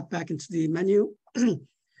hop back into the menu.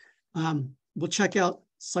 we'll check out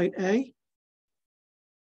site A.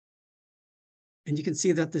 And you can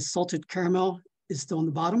see that the salted caramel is still on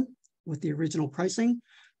the bottom with the original pricing.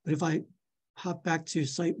 But if I hop back to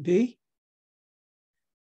site B,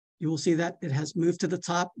 you will see that it has moved to the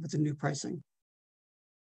top with the new pricing.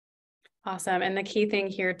 Awesome. And the key thing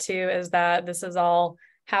here too is that this is all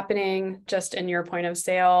happening just in your point of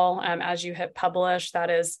sale. As you hit publish,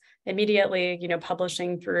 that is immediately,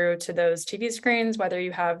 publishing through to those TV screens, whether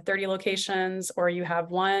you have 30 locations or you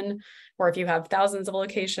have one, or if you have thousands of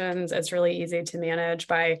locations, it's really easy to manage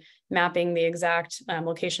by mapping the exact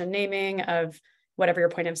location naming of whatever your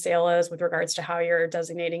point of sale is with regards to how you're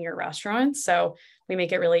designating your restaurant. So we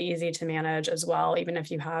make it really easy to manage as well, even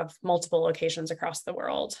if you have multiple locations across the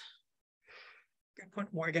world. Good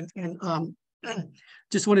point, Morgan. And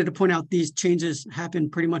just wanted to point out these changes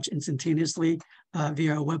happen pretty much instantaneously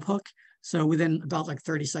via a webhook. So within about like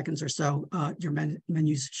 30 seconds or so, your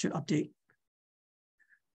menus should update.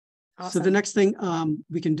 Awesome. So the next thing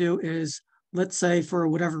we can do is, let's say for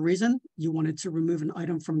whatever reason, you wanted to remove an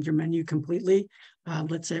item from your menu completely.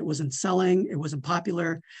 Let's say it wasn't selling, it wasn't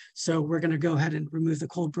popular. So we're going to go ahead and remove the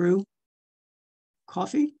cold brew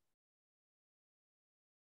coffee.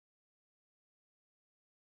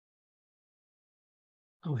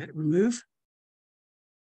 I'll hit remove.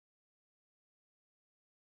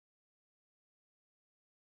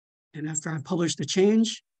 And after I publish the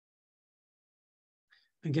change,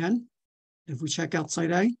 again, if we check out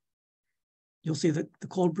site A, you'll see that the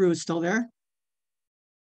cold brew is still there.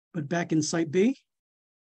 But back in site B,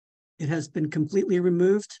 it has been completely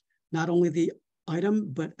removed, not only the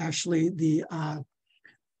item, but actually the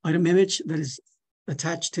item image that is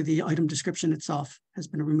attached to the item description itself has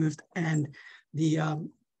been removed. And the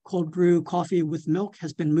cold brew coffee with milk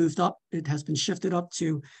has been moved up. It has been shifted up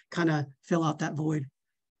to kind of fill out that void.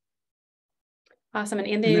 Awesome. And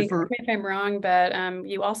Anthony, correct me if I'm wrong, but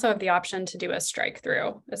you also have the option to do a strike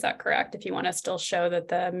through. Is that correct? If you want to still show that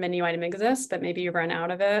the menu item exists, but maybe you run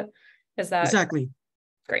out of it. Is that exactly?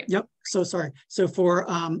 Great. Yep. So sorry. So for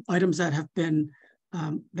items that have been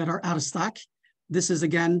that are out of stock, this is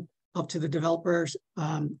again up to the developer's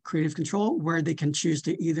creative control, where they can choose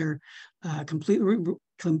to either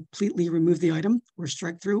completely remove the item or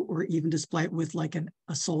strike through, or even display it with like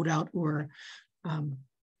a sold out or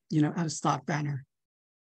out of stock banner.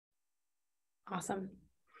 Awesome.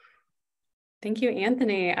 Thank you,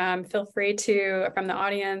 Anthony. Feel free to, from the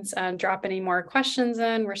audience, drop any more questions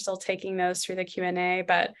in. We're still taking those through the Q&A,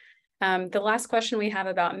 but the last question we have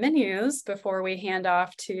about menus before we hand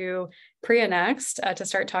off to Priya next to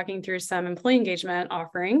start talking through some employee engagement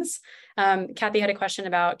offerings. Kathy had a question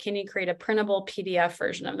about, can you create a printable PDF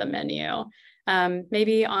version of the menu?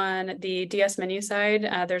 Maybe on the DS menu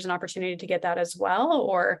side, there's an opportunity to get that as well,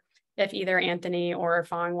 or if either Anthony or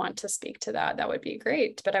Fong want to speak to that, that would be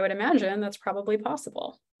great. But I would imagine that's probably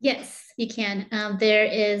possible. Yes, you can. There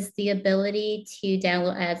is the ability to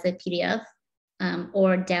download as a PDF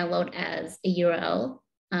or download as a URL,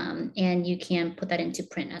 and you can put that into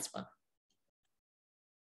print as well.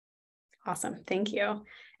 Awesome, thank you.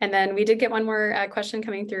 And then we did get one more question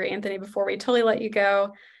coming through, Anthony, before we totally let you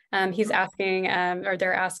go. He's asking, or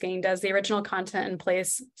they're asking, does the original content in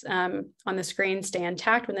place on the screen stay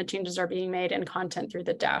intact when the changes are being made in content through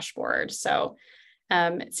the dashboard? So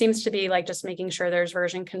it seems to be like just making sure there's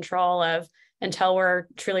version control of until we're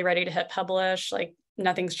truly ready to hit publish, like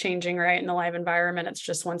nothing's changing right in the live environment. It's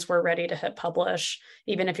just once we're ready to hit publish,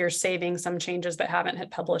 even if you're saving some changes that haven't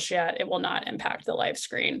hit publish yet, it will not impact the live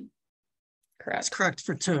screen. Correct? That's correct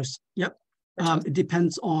for Toast. Yep. It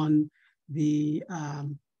depends on the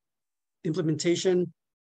implementation.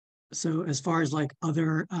 So as far as like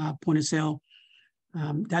other point of sale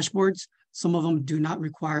dashboards, some of them do not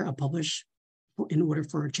require a publish in order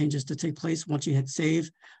for changes to take place. Once you hit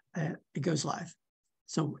save, it goes live.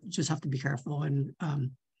 So you just have to be careful and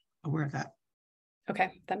aware of that.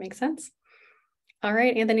 Okay, that makes sense. All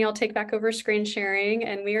right, Anthony, I'll take back over screen sharing,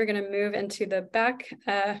 and we are going to move into the back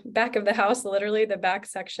of the house, literally the back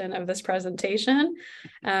section of this presentation.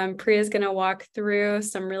 Priya is going to walk through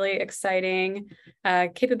some really exciting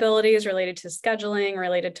capabilities related to scheduling,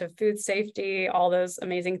 related to food safety, all those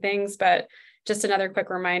amazing things. But just another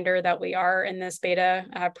quick reminder that we are in this beta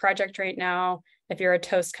project right now. If you're a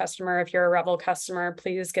Toast customer, if you're a Revel customer,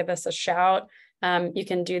 please give us a shout. You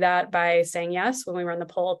can do that by saying yes when we run the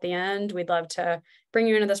poll at the end. We'd love to bring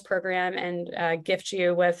you into this program and gift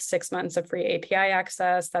you with 6 months of free API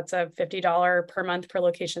access. That's a $50 per month per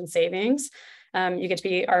location savings. You get to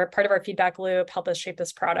be part of our feedback loop, help us shape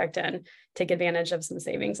this product and take advantage of some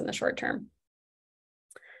savings in the short term.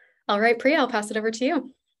 All right, Priya, I'll pass it over to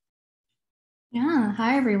you. Yeah,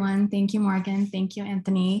 hi everyone. Thank you, Morgan. Thank you,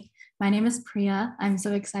 Anthony. My name is Priya. I'm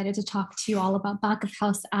so excited to talk to you all about back of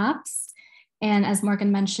house apps. And as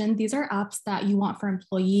Morgan mentioned, these are apps that you want for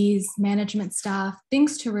employees, management staff,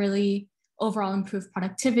 things to really overall improve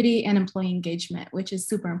productivity and employee engagement, which is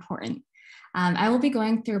super important. I will be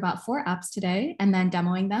going through about 4 apps today and then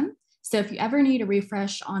demoing them. So if you ever need a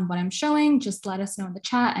refresh on what I'm showing, just let us know in the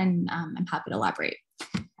chat and I'm happy to elaborate.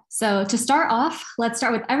 So to start off, let's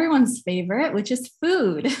start with everyone's favorite, which is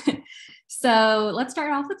food. So let's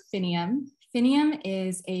start off with Finium. Finium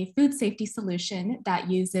is a food safety solution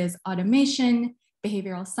that uses automation,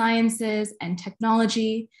 behavioral sciences, and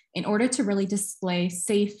technology in order to really display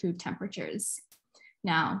safe food temperatures.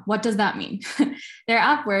 Now, what does that mean? Their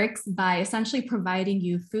app works by essentially providing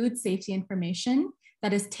you food safety information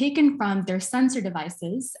that is taken from their sensor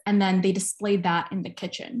devices, and then they display that in the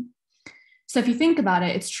kitchen. So if you think about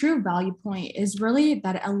it, its true value point is really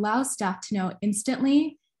that it allows staff to know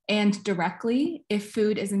instantly and directly if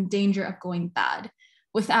food is in danger of going bad,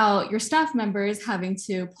 without your staff members having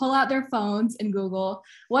to pull out their phones and Google,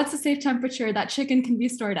 what's the safe temperature that chicken can be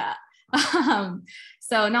stored at?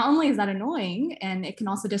 So not only is that annoying, and it can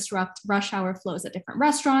also disrupt rush hour flows at different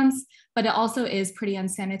restaurants, but it also is pretty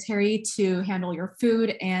unsanitary to handle your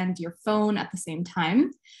food and your phone at the same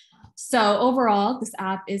time. So overall, this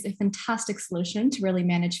app is a fantastic solution to really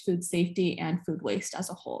manage food safety and food waste as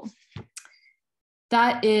a whole.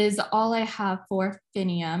 That is all I have for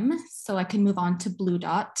Finium, so I can move on to Blue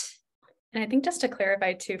Dot. And I think just to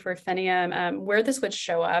clarify too for Finium, where this would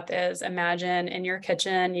show up is, imagine in your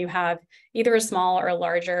kitchen, you have either a small or a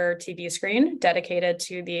larger TV screen dedicated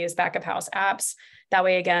to these back of house apps. That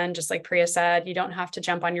way, again, just like Priya said, you don't have to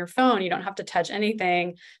jump on your phone. You don't have to touch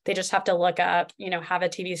anything. They just have to look up, have a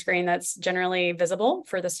TV screen that's generally visible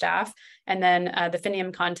for the staff. And then the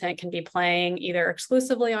Finium content can be playing either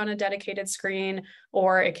exclusively on a dedicated screen,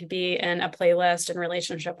 or it could be in a playlist in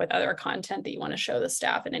relationship with other content that you want to show the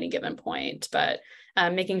staff at any given point. But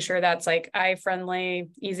making sure that's like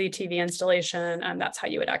eye-friendly, easy TV installation, that's how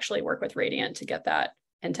you would actually work with Raydiant to get that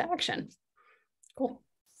into action. Cool.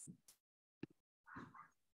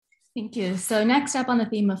 Thank you. So next up on the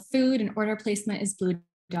theme of food and order placement is Blue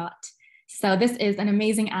Dot. So this is an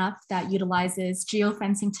amazing app that utilizes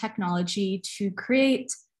geofencing technology to create,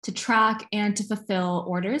 to track, and to fulfill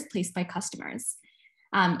orders placed by customers.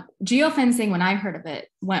 Geofencing, when I heard of it,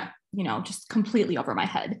 went just completely over my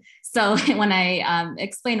head. So when I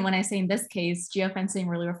explain, when I say in this case, geofencing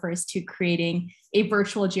really refers to creating a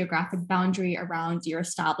virtual geographic boundary around your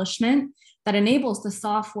establishment that enables the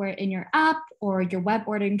software in your app or your web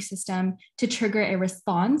ordering system to trigger a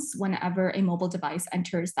response whenever a mobile device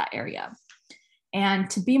enters that area. And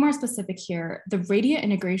to be more specific here, the Raydiant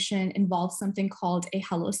integration involves something called a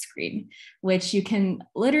hello screen, which you can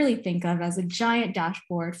literally think of as a giant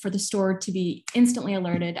dashboard for the store to be instantly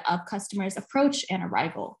alerted of customers' approach and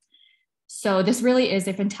arrival. So this really is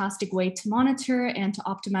a fantastic way to monitor and to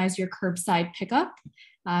optimize your curbside pickup.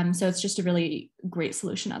 So it's just a really great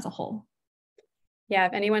solution as a whole. Yeah,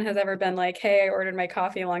 if anyone has ever been like, hey, I ordered my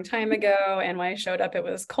coffee a long time ago, and when I showed up, it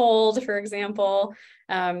was cold, for example,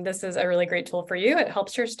 this is a really great tool for you. It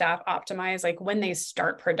helps your staff optimize like when they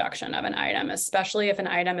start production of an item, especially if an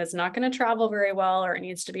item is not going to travel very well or it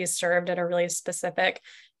needs to be served at a really specific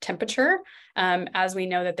temperature. As we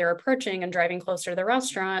know that they're approaching and driving closer to the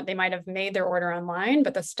restaurant, they might have made their order online,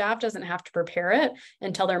 but the staff doesn't have to prepare it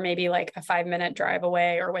until they're maybe like a 5-minute drive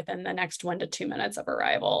away or within the next 1 to 2 minutes of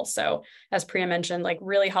arrival. So as Priya mentioned, like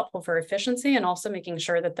really helpful for efficiency and also making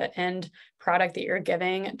sure that the end product that you're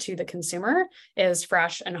giving to the consumer is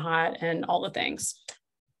fresh and hot and all the things.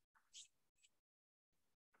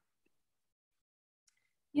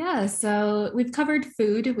 Yeah, so we've covered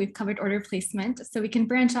food, we've covered order placement, so we can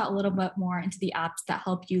branch out a little bit more into the apps that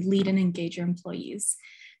help you lead and engage your employees.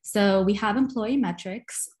 So we have Employee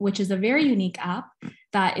Metrics, which is a very unique app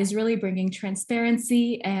that is really bringing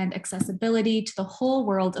transparency and accessibility to the whole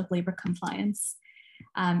world of labor compliance.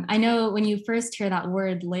 I know when you first hear that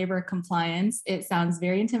word labor compliance, it sounds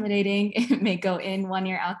very intimidating. It may go in one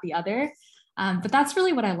ear out the other, but that's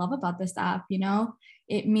really what I love about this app,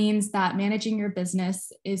 It means that managing your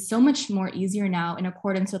business is so much more easier now in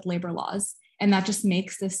accordance with labor laws. And that just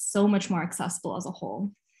makes this so much more accessible as a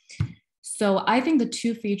whole. So I think the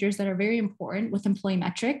 2 features that are very important with Employee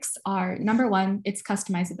Metrics are, number 1, it's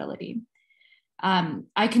customizability.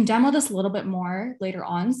 I can demo this a little bit more later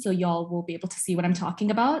on, so y'all will be able to see what I'm talking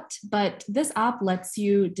about. But this app lets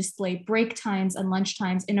you display break times and lunch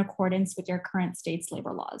times in accordance with your current state's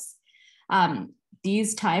labor laws.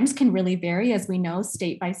 these times can really vary, as we know,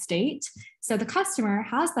 state by state. So the customer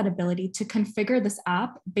has that ability to configure this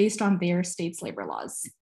app based on their state's labor laws.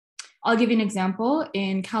 I'll give you an example.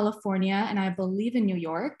 In California, and I believe in New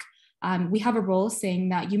York, we have a rule saying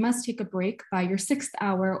that you must take a break by your 6th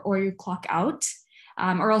hour or you clock out,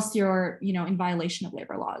 or else you're in violation of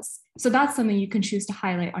labor laws. So that's something you can choose to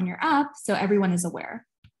highlight on your app so everyone is aware.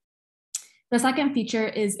 The second feature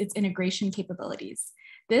is its integration capabilities.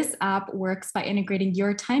 This app works by integrating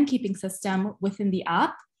your timekeeping system within the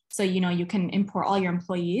app. So you can import all your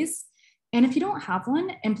employees. And if you don't have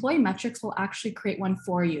one, Employee Metrics will actually create one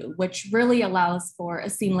for you, which really allows for a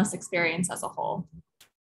seamless experience as a whole.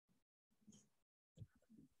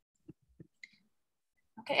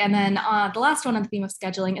 Okay, and then the last one on the theme of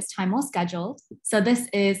scheduling is Time Well Scheduled. So this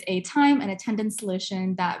is a time and attendance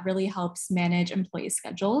solution that really helps manage employee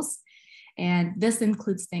schedules. And this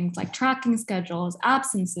includes things like tracking schedules,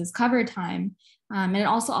 absences, cover time. And it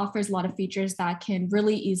also offers a lot of features that can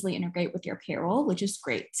really easily integrate with your payroll, which is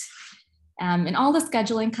great. And all the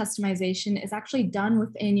scheduling customization is actually done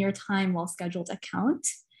within your Time Well Scheduled account.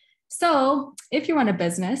 So if you run a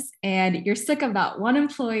business and you're sick of that one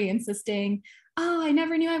employee insisting, oh, I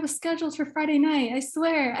never knew I was scheduled for Friday night, I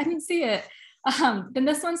swear, I didn't see it, then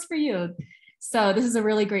this one's for you. So this is a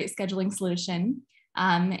really great scheduling solution.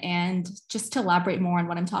 And just to elaborate more on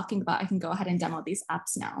what I'm talking about, I can go ahead and demo these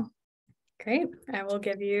apps now. Great. I will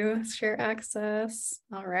give you share access.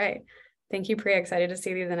 All right. Thank you, Priya. Excited to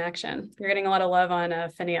see these in action. You're getting a lot of love on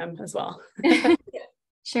Finium as well.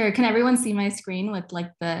 Sure. Can everyone see my screen with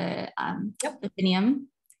like the Finium?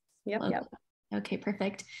 Yep. Okay,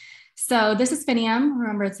 perfect. So this is Finium.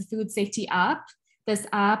 Remember, it's a food safety app. This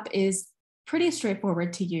app is pretty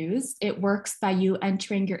straightforward to use. It works by you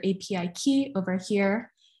entering your API key over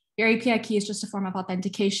here. Your API key is just a form of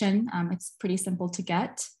authentication. It's pretty simple to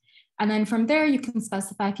get. And then from there, you can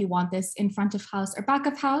specify if you want this in front of house or back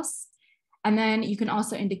of house. And then you can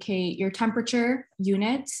also indicate your temperature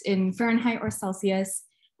unit in Fahrenheit or Celsius.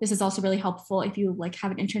 This is also really helpful if you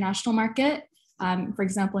have an international market. For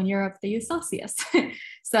example, in Europe, they use Celsius.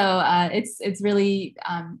 So it's really,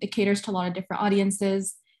 it caters to a lot of different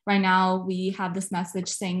audiences. Right now, we have this message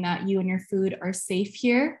saying that you and your food are safe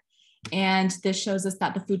here. And this shows us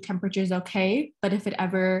that the food temperature is okay. But if it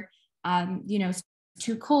ever, is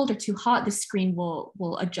too cold or too hot, the screen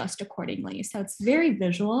will adjust accordingly. So it's very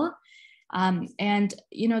visual. And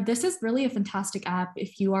this is really a fantastic app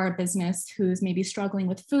if you are a business who's maybe struggling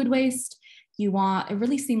with food waste. You want a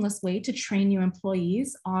really seamless way to train your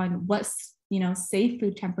employees on what safe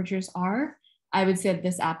food temperatures are. I would say that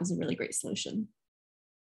this app is a really great solution.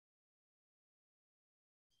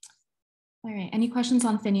 All right, any questions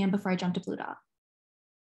on Finium before I jump to Blue Dot?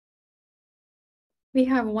 We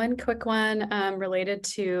have one quick one related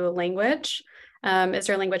to language. Is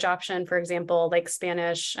there a language option, for example, like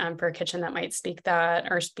Spanish for a kitchen that might speak that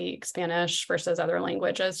or speak Spanish versus other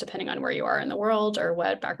languages, depending on where you are in the world or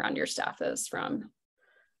what background your staff is from?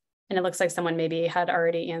 And it looks like someone maybe had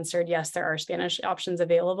already answered, yes, there are Spanish options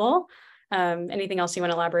available. Anything else you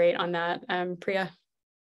want to elaborate on that, Priya?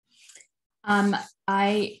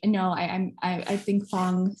 I think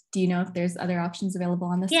Fong, do you know if there's other options available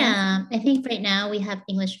on this? Yeah, I think right now we have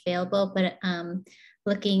English available, but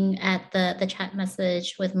looking at the chat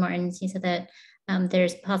message with Martin, he said that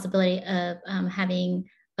there's possibility of having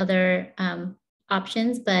other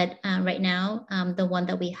options, but right now the one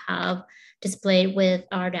that we have displayed with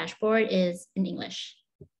our dashboard is in English.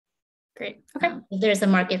 Great. Okay. If there's a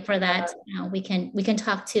market for that, we can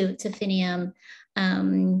talk to Finium,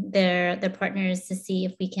 their partners, to see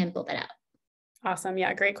if we can build that out. Awesome.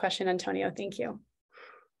 Yeah, great question, Antonio. Thank you.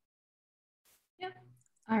 Yeah.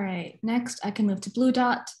 All right. Next, I can move to Blue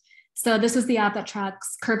Dot. So this is the app that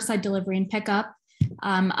tracks curbside delivery and pickup.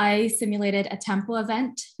 I simulated a tempo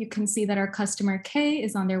event. You can see that our customer K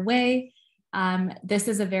is on their way. This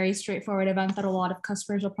is a very straightforward event that a lot of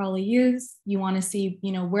customers will probably use. You want to see,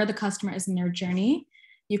 where the customer is in their journey.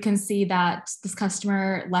 You can see that this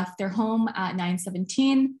customer left their home at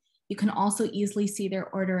 9:17. You can also easily see their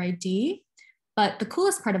order ID. But the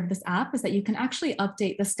coolest part of this app is that you can actually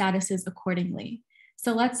update the statuses accordingly.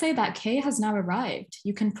 So let's say that K has now arrived.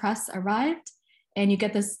 You can press arrived and you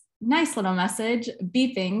get this nice little message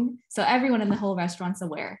beeping. So everyone in the whole restaurant's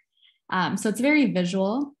aware. So it's very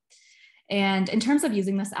visual. And in terms of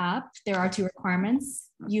using this app, there are 2 requirements.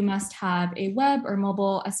 You must have a web or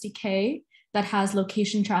mobile SDK that has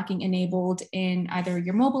location tracking enabled in either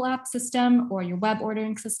your mobile app system or your web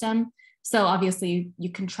ordering system. So obviously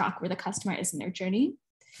you can track where the customer is in their journey.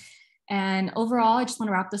 And overall, I just want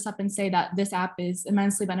to wrap this up and say that this app is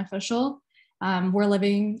immensely beneficial. We're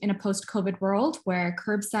living in a post-COVID world where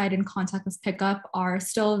curbside and contactless pickup are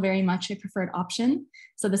still very much a preferred option.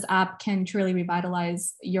 So this app can truly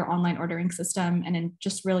revitalize your online ordering system and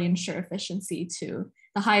just really ensure efficiency to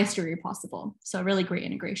the highest degree possible. So really great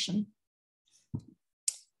integration.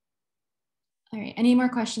 All right, any more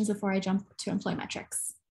questions before I jump to employee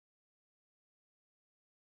metrics?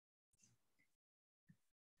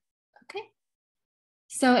 Okay.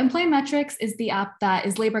 So Employee Metrics is the app that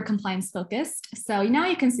is labor compliance focused. So now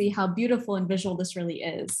you can see how beautiful and visual this really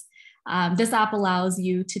is. This app allows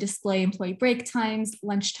you to display employee break times,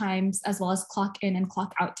 lunch times, as well as clock in and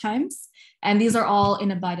clock out times. And these are all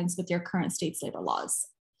in abidance with your current state's labor laws.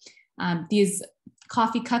 These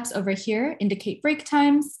coffee cups over here indicate break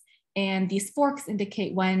times, and these forks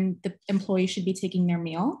indicate when the employee should be taking their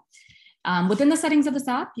meal. Within the settings of this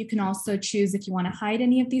app, you can also choose if you want to hide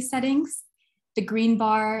any of these settings. The green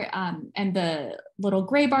bar and the little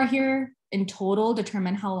gray bar here in total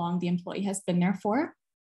determine how long the employee has been there for.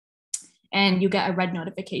 And you get a red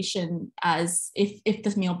notification as if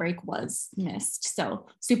this meal break was missed. So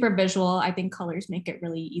super visual. I think colors make it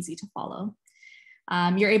really easy to follow.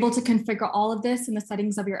 You're able to configure all of this in the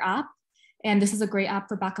settings of your app. And this is a great app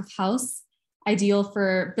for back of house, ideal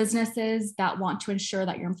for businesses that want to ensure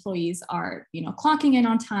that your employees are, clocking in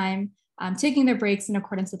on time, taking their breaks in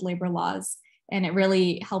accordance with labor laws. And it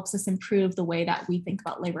really helps us improve the way that we think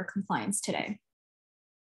about labor compliance today.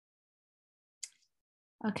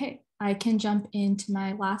 Okay, I can jump into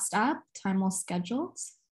my last app, Time Well Scheduled.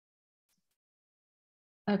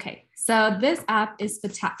 Okay, so this app is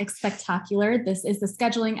spectacular. This is the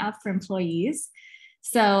scheduling app for employees.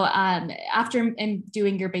 So after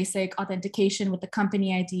doing your basic authentication with the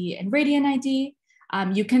company ID and Raydiant ID,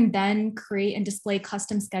 you can then create and display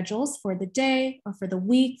custom schedules for the day or for the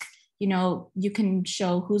week. You can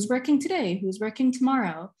show who's working today, who's working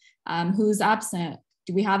tomorrow, who's absent.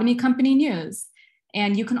 Do we have any company news?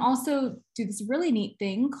 And you can also do this really neat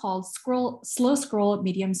thing called slow scroll,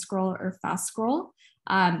 medium scroll, or fast scroll.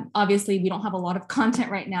 Obviously, we don't have a lot of content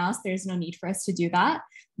right now, so there's no need for us to do that.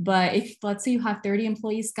 But if, let's say you have 30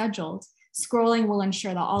 employees scheduled, scrolling will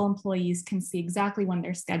ensure that all employees can see exactly when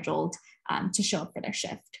they're scheduled to show up for their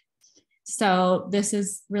shift. So this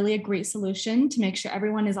is really a great solution to make sure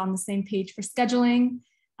everyone is on the same page for scheduling.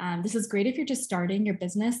 This is great if you're just starting your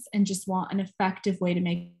business and just want an effective way to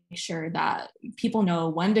make sure that people know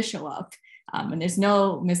when to show up. And there's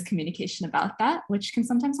no miscommunication about that, which can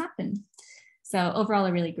sometimes happen. So overall,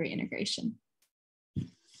 a really great integration.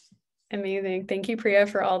 Amazing. Thank you, Priya,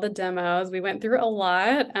 for all the demos. We went through a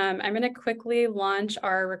lot. I'm going to quickly launch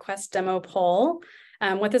our request demo poll.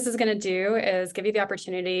 What this is going to do is give you the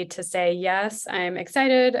opportunity to say, yes, I'm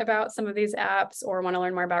excited about some of these apps or want to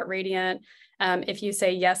learn more about Raydiant. If you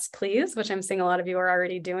say yes, please, which I'm seeing a lot of you are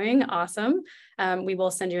already doing, awesome. We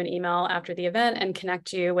will send you an email after the event and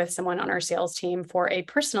connect you with someone on our sales team for a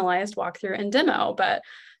personalized walkthrough and demo. But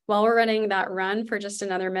while we're running that run for just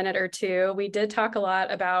another minute or two, we did talk a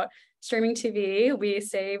lot about streaming TV. We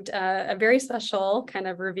saved a very special kind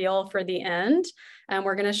of reveal for the end. And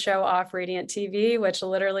we're going to show off Raydiant TV, which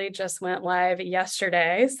literally just went live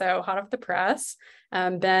yesterday. So hot off the press.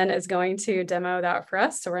 Ben is going to demo that for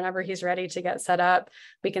us. So whenever he's ready to get set up,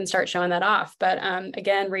 we can start showing that off. But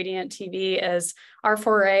again, Raydiant TV is our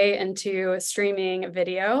foray into streaming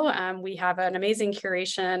video. We have an amazing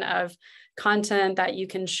curation of content that you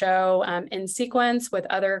can show in sequence with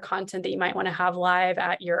other content that you might want to have live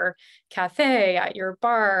at your cafe, at your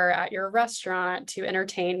bar, at your restaurant to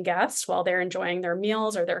entertain guests while they're enjoying their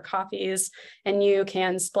meals or their coffees. And you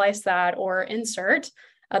can splice that or insert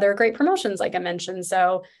other great promotions, like I mentioned.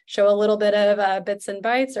 So show a little bit of bits and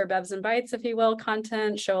bytes or bevs and bytes, if you will,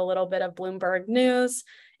 content, show a little bit of Bloomberg news,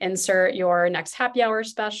 insert your next happy hour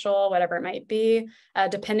special, whatever it might be.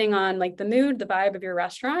 Depending on like the mood, the vibe of your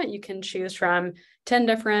restaurant, you can choose from 10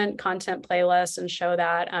 different content playlists and show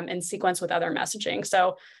that in sequence with other messaging.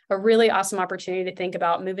 So a really awesome opportunity to think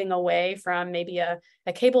about moving away from maybe a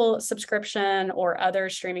cable subscription or other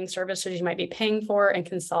streaming services you might be paying for and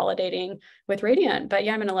consolidating with Raydiant. But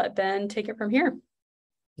yeah, I'm going to let Ben take it from here.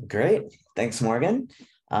 Great. Thanks, Morgan.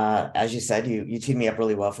 As you said, you teed me up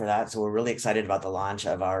really well for that. So we're really excited about the launch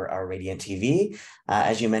of our Raydiant TV.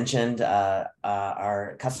 As you mentioned,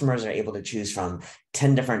 our customers are able to choose from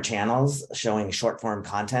 10 different channels showing short form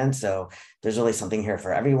content. So there's really something here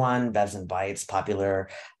for everyone. Bevs and Bites, popular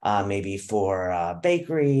maybe for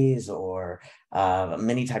bakeries or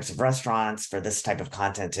many types of restaurants for this type of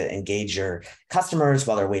content to engage your customers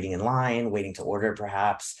while they're waiting in line, waiting to order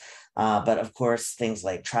perhaps. But of course, things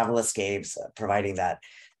like travel escapes, providing that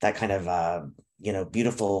kind of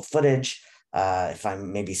beautiful footage if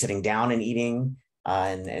I'm maybe sitting down and eating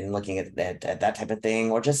and looking at that type of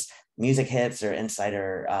thing, or just music hits or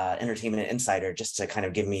insider entertainment insider, just to kind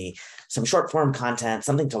of give me some short form content,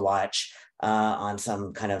 something to watch on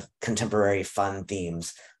some kind of contemporary fun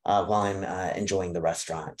themes while I'm enjoying the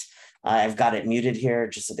restaurant. I've got it muted here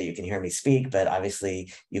just so that you can hear me speak, but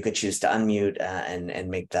obviously you could choose to unmute and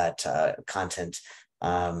make that content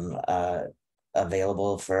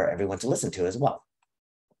available for everyone to listen to as well.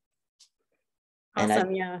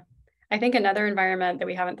 Awesome, yeah. I think another environment that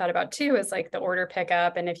we haven't thought about too is like the order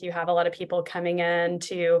pickup. And if you have a lot of people coming in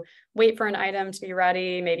to wait for an item to be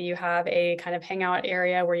ready, maybe you have a kind of hangout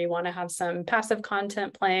area where you want to have some passive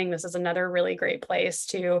content playing. This is another really great place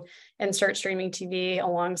to insert streaming TV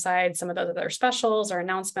alongside some of those other specials or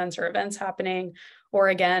announcements or events happening. Or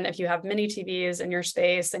again, if you have mini TVs in your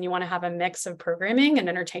space and you want to have a mix of programming and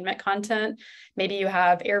entertainment content, maybe you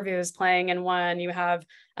have Airviews playing in one, you have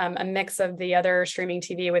a mix of the other streaming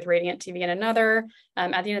TV with Raydiant TV in another.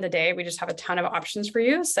 At the end of the day, we just have a ton of options for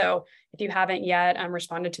you. So if you haven't yet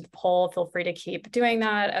responded to the poll, feel free to keep doing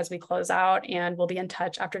that as we close out, and we'll be in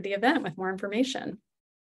touch after the event with more information.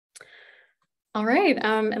 All right,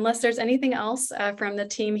 unless there's anything else from the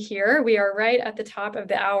team here, we are right at the top of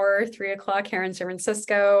the hour, 3 o'clock here in San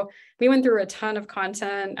Francisco. We went through a ton of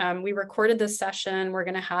content. We recorded this session. We're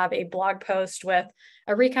gonna have a blog post with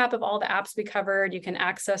a recap of all the apps we covered. You can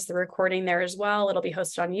access the recording there as well. It'll be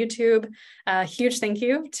hosted on YouTube. Huge thank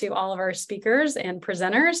you to all of our speakers and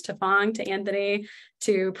presenters, to Fong, to Anthony,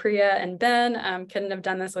 to Priya and Ben. Couldn't have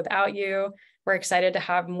done this without you. We're excited to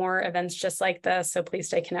have more events just like this, so please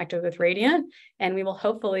stay connected with Raydiant, and we will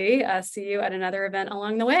hopefully see you at another event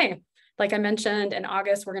along the way. Like I mentioned, in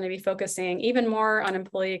August, we're going to be focusing even more on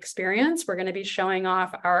employee experience. We're going to be showing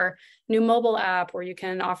off our new mobile app where you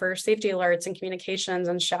can offer safety alerts and communications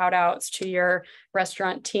and shout outs to your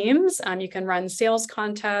restaurant teams. You can run sales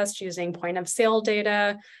contests using point of sale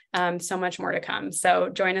data, so much more to come. So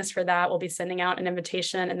join us for that. We'll be sending out an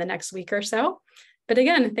invitation in the next week or so. But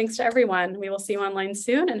again, thanks to everyone. We will see you online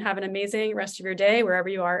soon, and have an amazing rest of your day wherever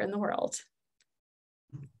you are in the world.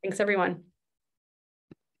 Thanks, everyone.